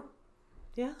credit score?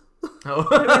 Yeah. Oh.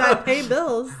 I mean, I pay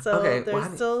bills, so okay.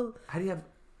 there's still. How do you have?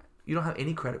 You don't have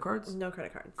any credit cards? No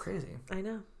credit cards. Crazy. I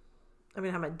know. I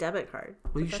mean, I have my debit card.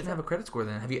 Well, you shouldn't have a credit score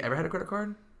then. Have you ever had a credit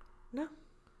card? No.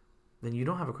 Then you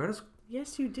don't have a credit score.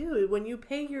 Yes, you do. When you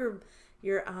pay your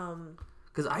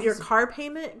car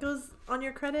payment goes on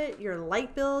your credit, your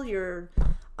light bill, your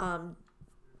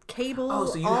cable,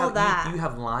 so you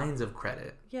have lines of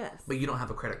credit. Yes. But you don't have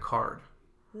a credit card.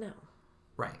 No.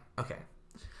 Right. Okay.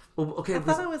 Well, okay. I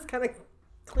thought I was kind of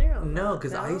clear on that. No,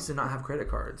 because I used to not have credit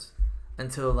cards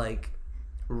until like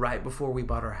right before we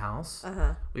bought our house.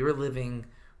 We were living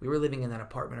in that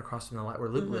apartment across from the light where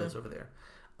Luke lives over there.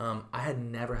 I had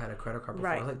never had a credit card before.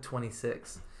 I was like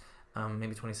 26,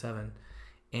 maybe 27,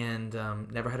 and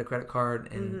never had a credit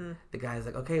card. And the guy's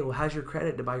like, okay, well, how's your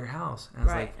credit to buy your house? And I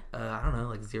was like, I don't know,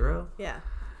 like 0. Yeah.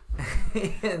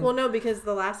 Well, no, because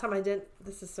the last time I did,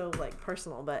 this is so like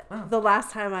personal, but the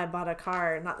last time I bought a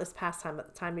car, not this past time,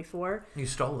 but the time before, you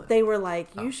stole it. They were like,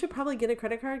 you should probably get a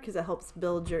credit card because it helps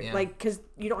build your like, because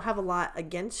you don't have a lot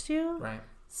against you, right?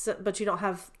 So, but you don't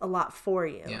have a lot for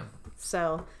you. Yeah.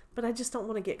 So, but I just don't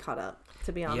want to get caught up,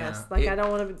 to be honest. Like, I don't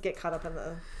want to get caught up in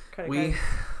the credit card.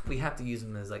 We have to use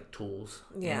them as like tools.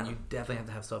 Yeah. And you definitely have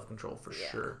to have self-control for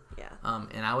sure. Yeah.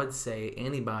 And I would say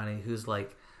anybody who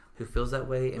feels that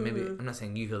way, and maybe I'm not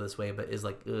saying you feel this way, but is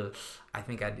like, ugh, I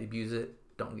think I'd abuse it.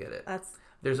 Don't get it.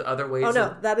 There's other ways. Oh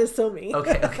no, that is so me.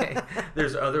 Okay.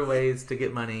 There's other ways to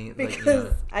get money.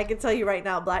 Because I can tell you right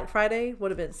now, Black Friday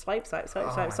would have been swipe.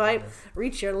 Goodness.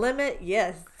 Reach your limit,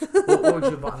 yes. What would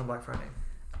you have bought on Black Friday?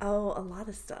 Oh, a lot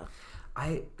of stuff.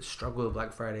 I struggle with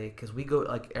Black Friday because we go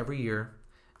like every year,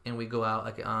 and we go out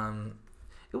like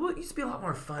it used to be a lot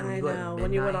more fun. I know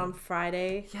when you went on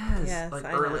Friday. Yes, like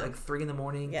early, like 3 a.m, 2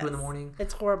 a.m.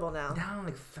 It's horrible now. Now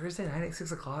like Thursday night at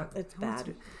 6 o'clock. It's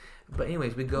bad. But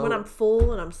anyways, we go when I'm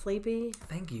full and I'm sleepy.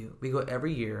 Thank you. We go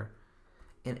every year,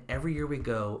 and every year we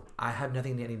go, I have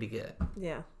nothing that I need to get.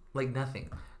 Yeah. Like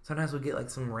nothing, Sometimes we get like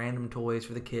some random toys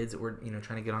for the kids that we're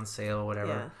trying to get on sale or whatever.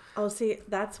 Yeah. Oh, see,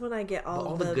 that's when I get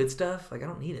all the good stuff. Like I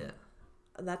don't need it.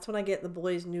 That's when I get the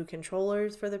boys' new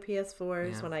controllers for the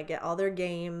PS4s. Yeah. When I get all their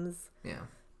games. Yeah.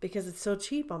 Because it's so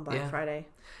cheap on Black Friday.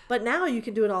 But now you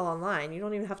can do it all online. You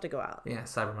don't even have to go out. Yeah,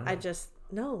 Cyber Monday.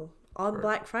 On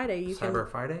Black Friday you can. Cyber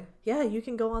Friday? Yeah, you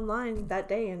can go online that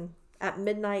day and at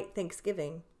midnight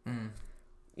Thanksgiving.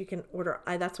 You can order.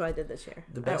 That's what I did this year.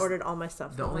 I ordered all my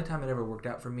stuff. The only time it ever worked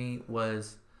out for me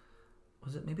was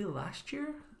it maybe last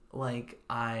year? Like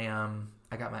I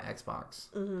got my Xbox.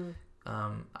 Mm-hmm.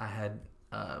 I had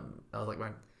that was like my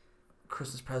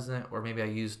Christmas present, or maybe I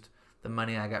used the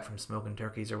money I got from smoking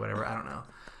turkeys or whatever. I don't know,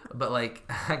 but like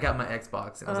I got my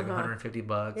Xbox and it was like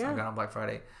 $150. Yeah. I got on Black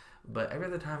Friday, but every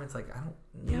other time it's like I don't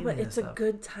need. Yeah, but it's a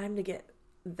good time to get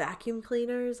vacuum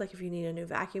cleaners. Like if you need a new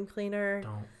vacuum cleaner.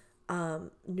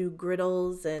 New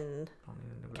griddles and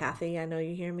Kathy, I know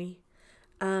you hear me.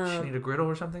 She need a griddle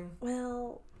or something?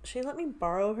 Well, she let me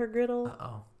borrow her griddle.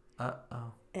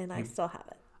 Uh-oh. And I still have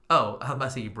it. Oh, I was about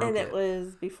to say you broke it. And it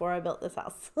was before I built this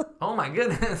house. Oh my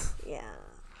goodness. Yeah.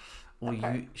 Well,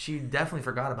 she definitely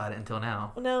forgot about it until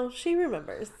now. No, she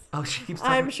remembers. Oh, she keeps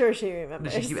I'm sure she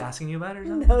remembers. Does she keep asking you about it or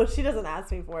something? No, she doesn't ask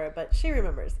me for it, but she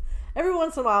remembers. Every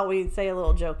once in a while, we say a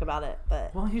little joke about it,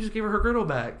 but... Well, you just gave her griddle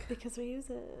back. Because we use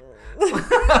it.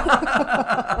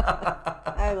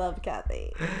 I love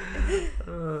Kathy.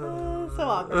 So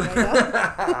awkward right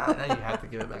now. Now you have to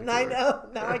give it back to I know.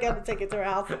 Now I got to take it to her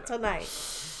house tonight.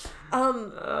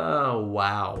 Oh,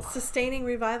 wow. Sustaining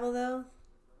revival, though,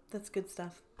 that's good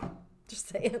stuff. Just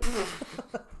saying.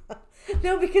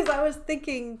 No, because I was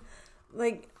thinking,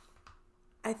 like,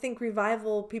 I think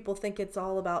revival, people think it's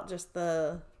all about just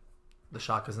the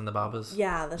shakas and the babas.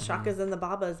 Yeah, the shakas and the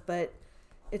babas, but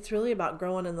it's really about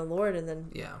growing in the Lord, and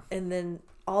then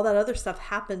all that other stuff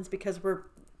happens because we're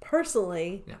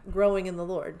personally growing in the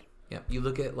Lord. Yeah, you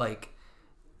look at like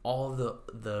all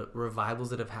the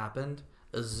revivals that have happened,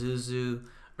 Azuzu,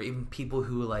 or even people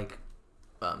who like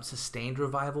sustained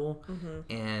revival,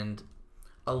 and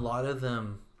a lot of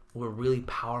them were really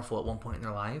powerful at one point in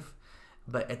their life.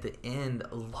 But at the end,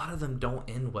 a lot of them don't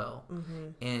end well.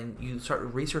 And you start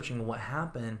researching what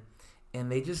happened,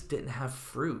 and they just didn't have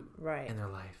fruit in their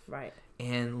life. Right.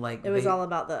 And like it was all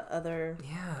about the other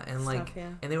and stuff,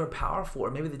 and they were powerful,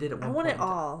 or maybe they did it. I want it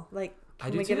all. Like,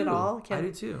 can we get it all? I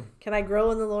do too. Can I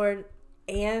grow in the Lord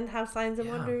and have signs and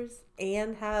wonders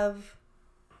and have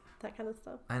that kind of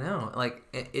stuff? I know. Like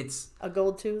it's a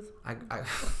gold tooth. I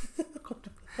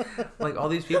like all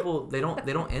these people, they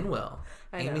don't end well.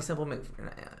 Amy Simple,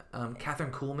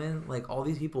 Catherine Kuhlman, like all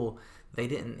these people, they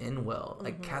didn't end well.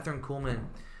 Like Catherine Kuhlman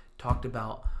talked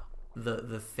about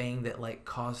the thing that like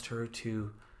caused her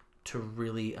to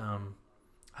really I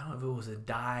don't know if it was a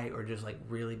die or just like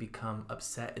really become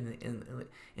upset, and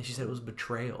she said it was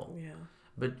betrayal. Yeah.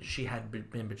 But she had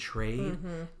been betrayed,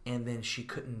 and then she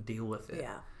couldn't deal with it.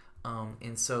 Yeah.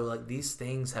 And so like these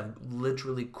things have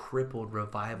literally crippled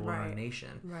revival in our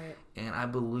nation. Right. And I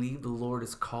believe the Lord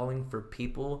is calling for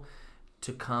people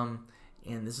to come,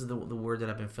 and this is the word that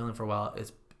I've been feeling for a while,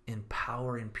 is in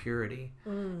power and purity.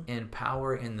 In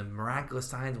power in the miraculous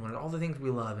signs, when all the things we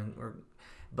love,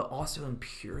 but also in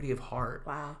purity of heart.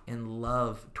 Wow. And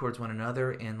love towards one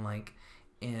another, and love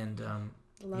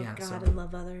God and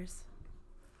love others.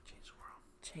 Change the world.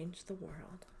 Change the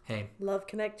world. Hey. Love,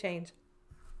 connect, change.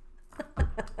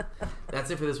 That's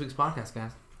it for this week's podcast,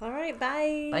 guys. All right,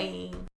 bye. Bye.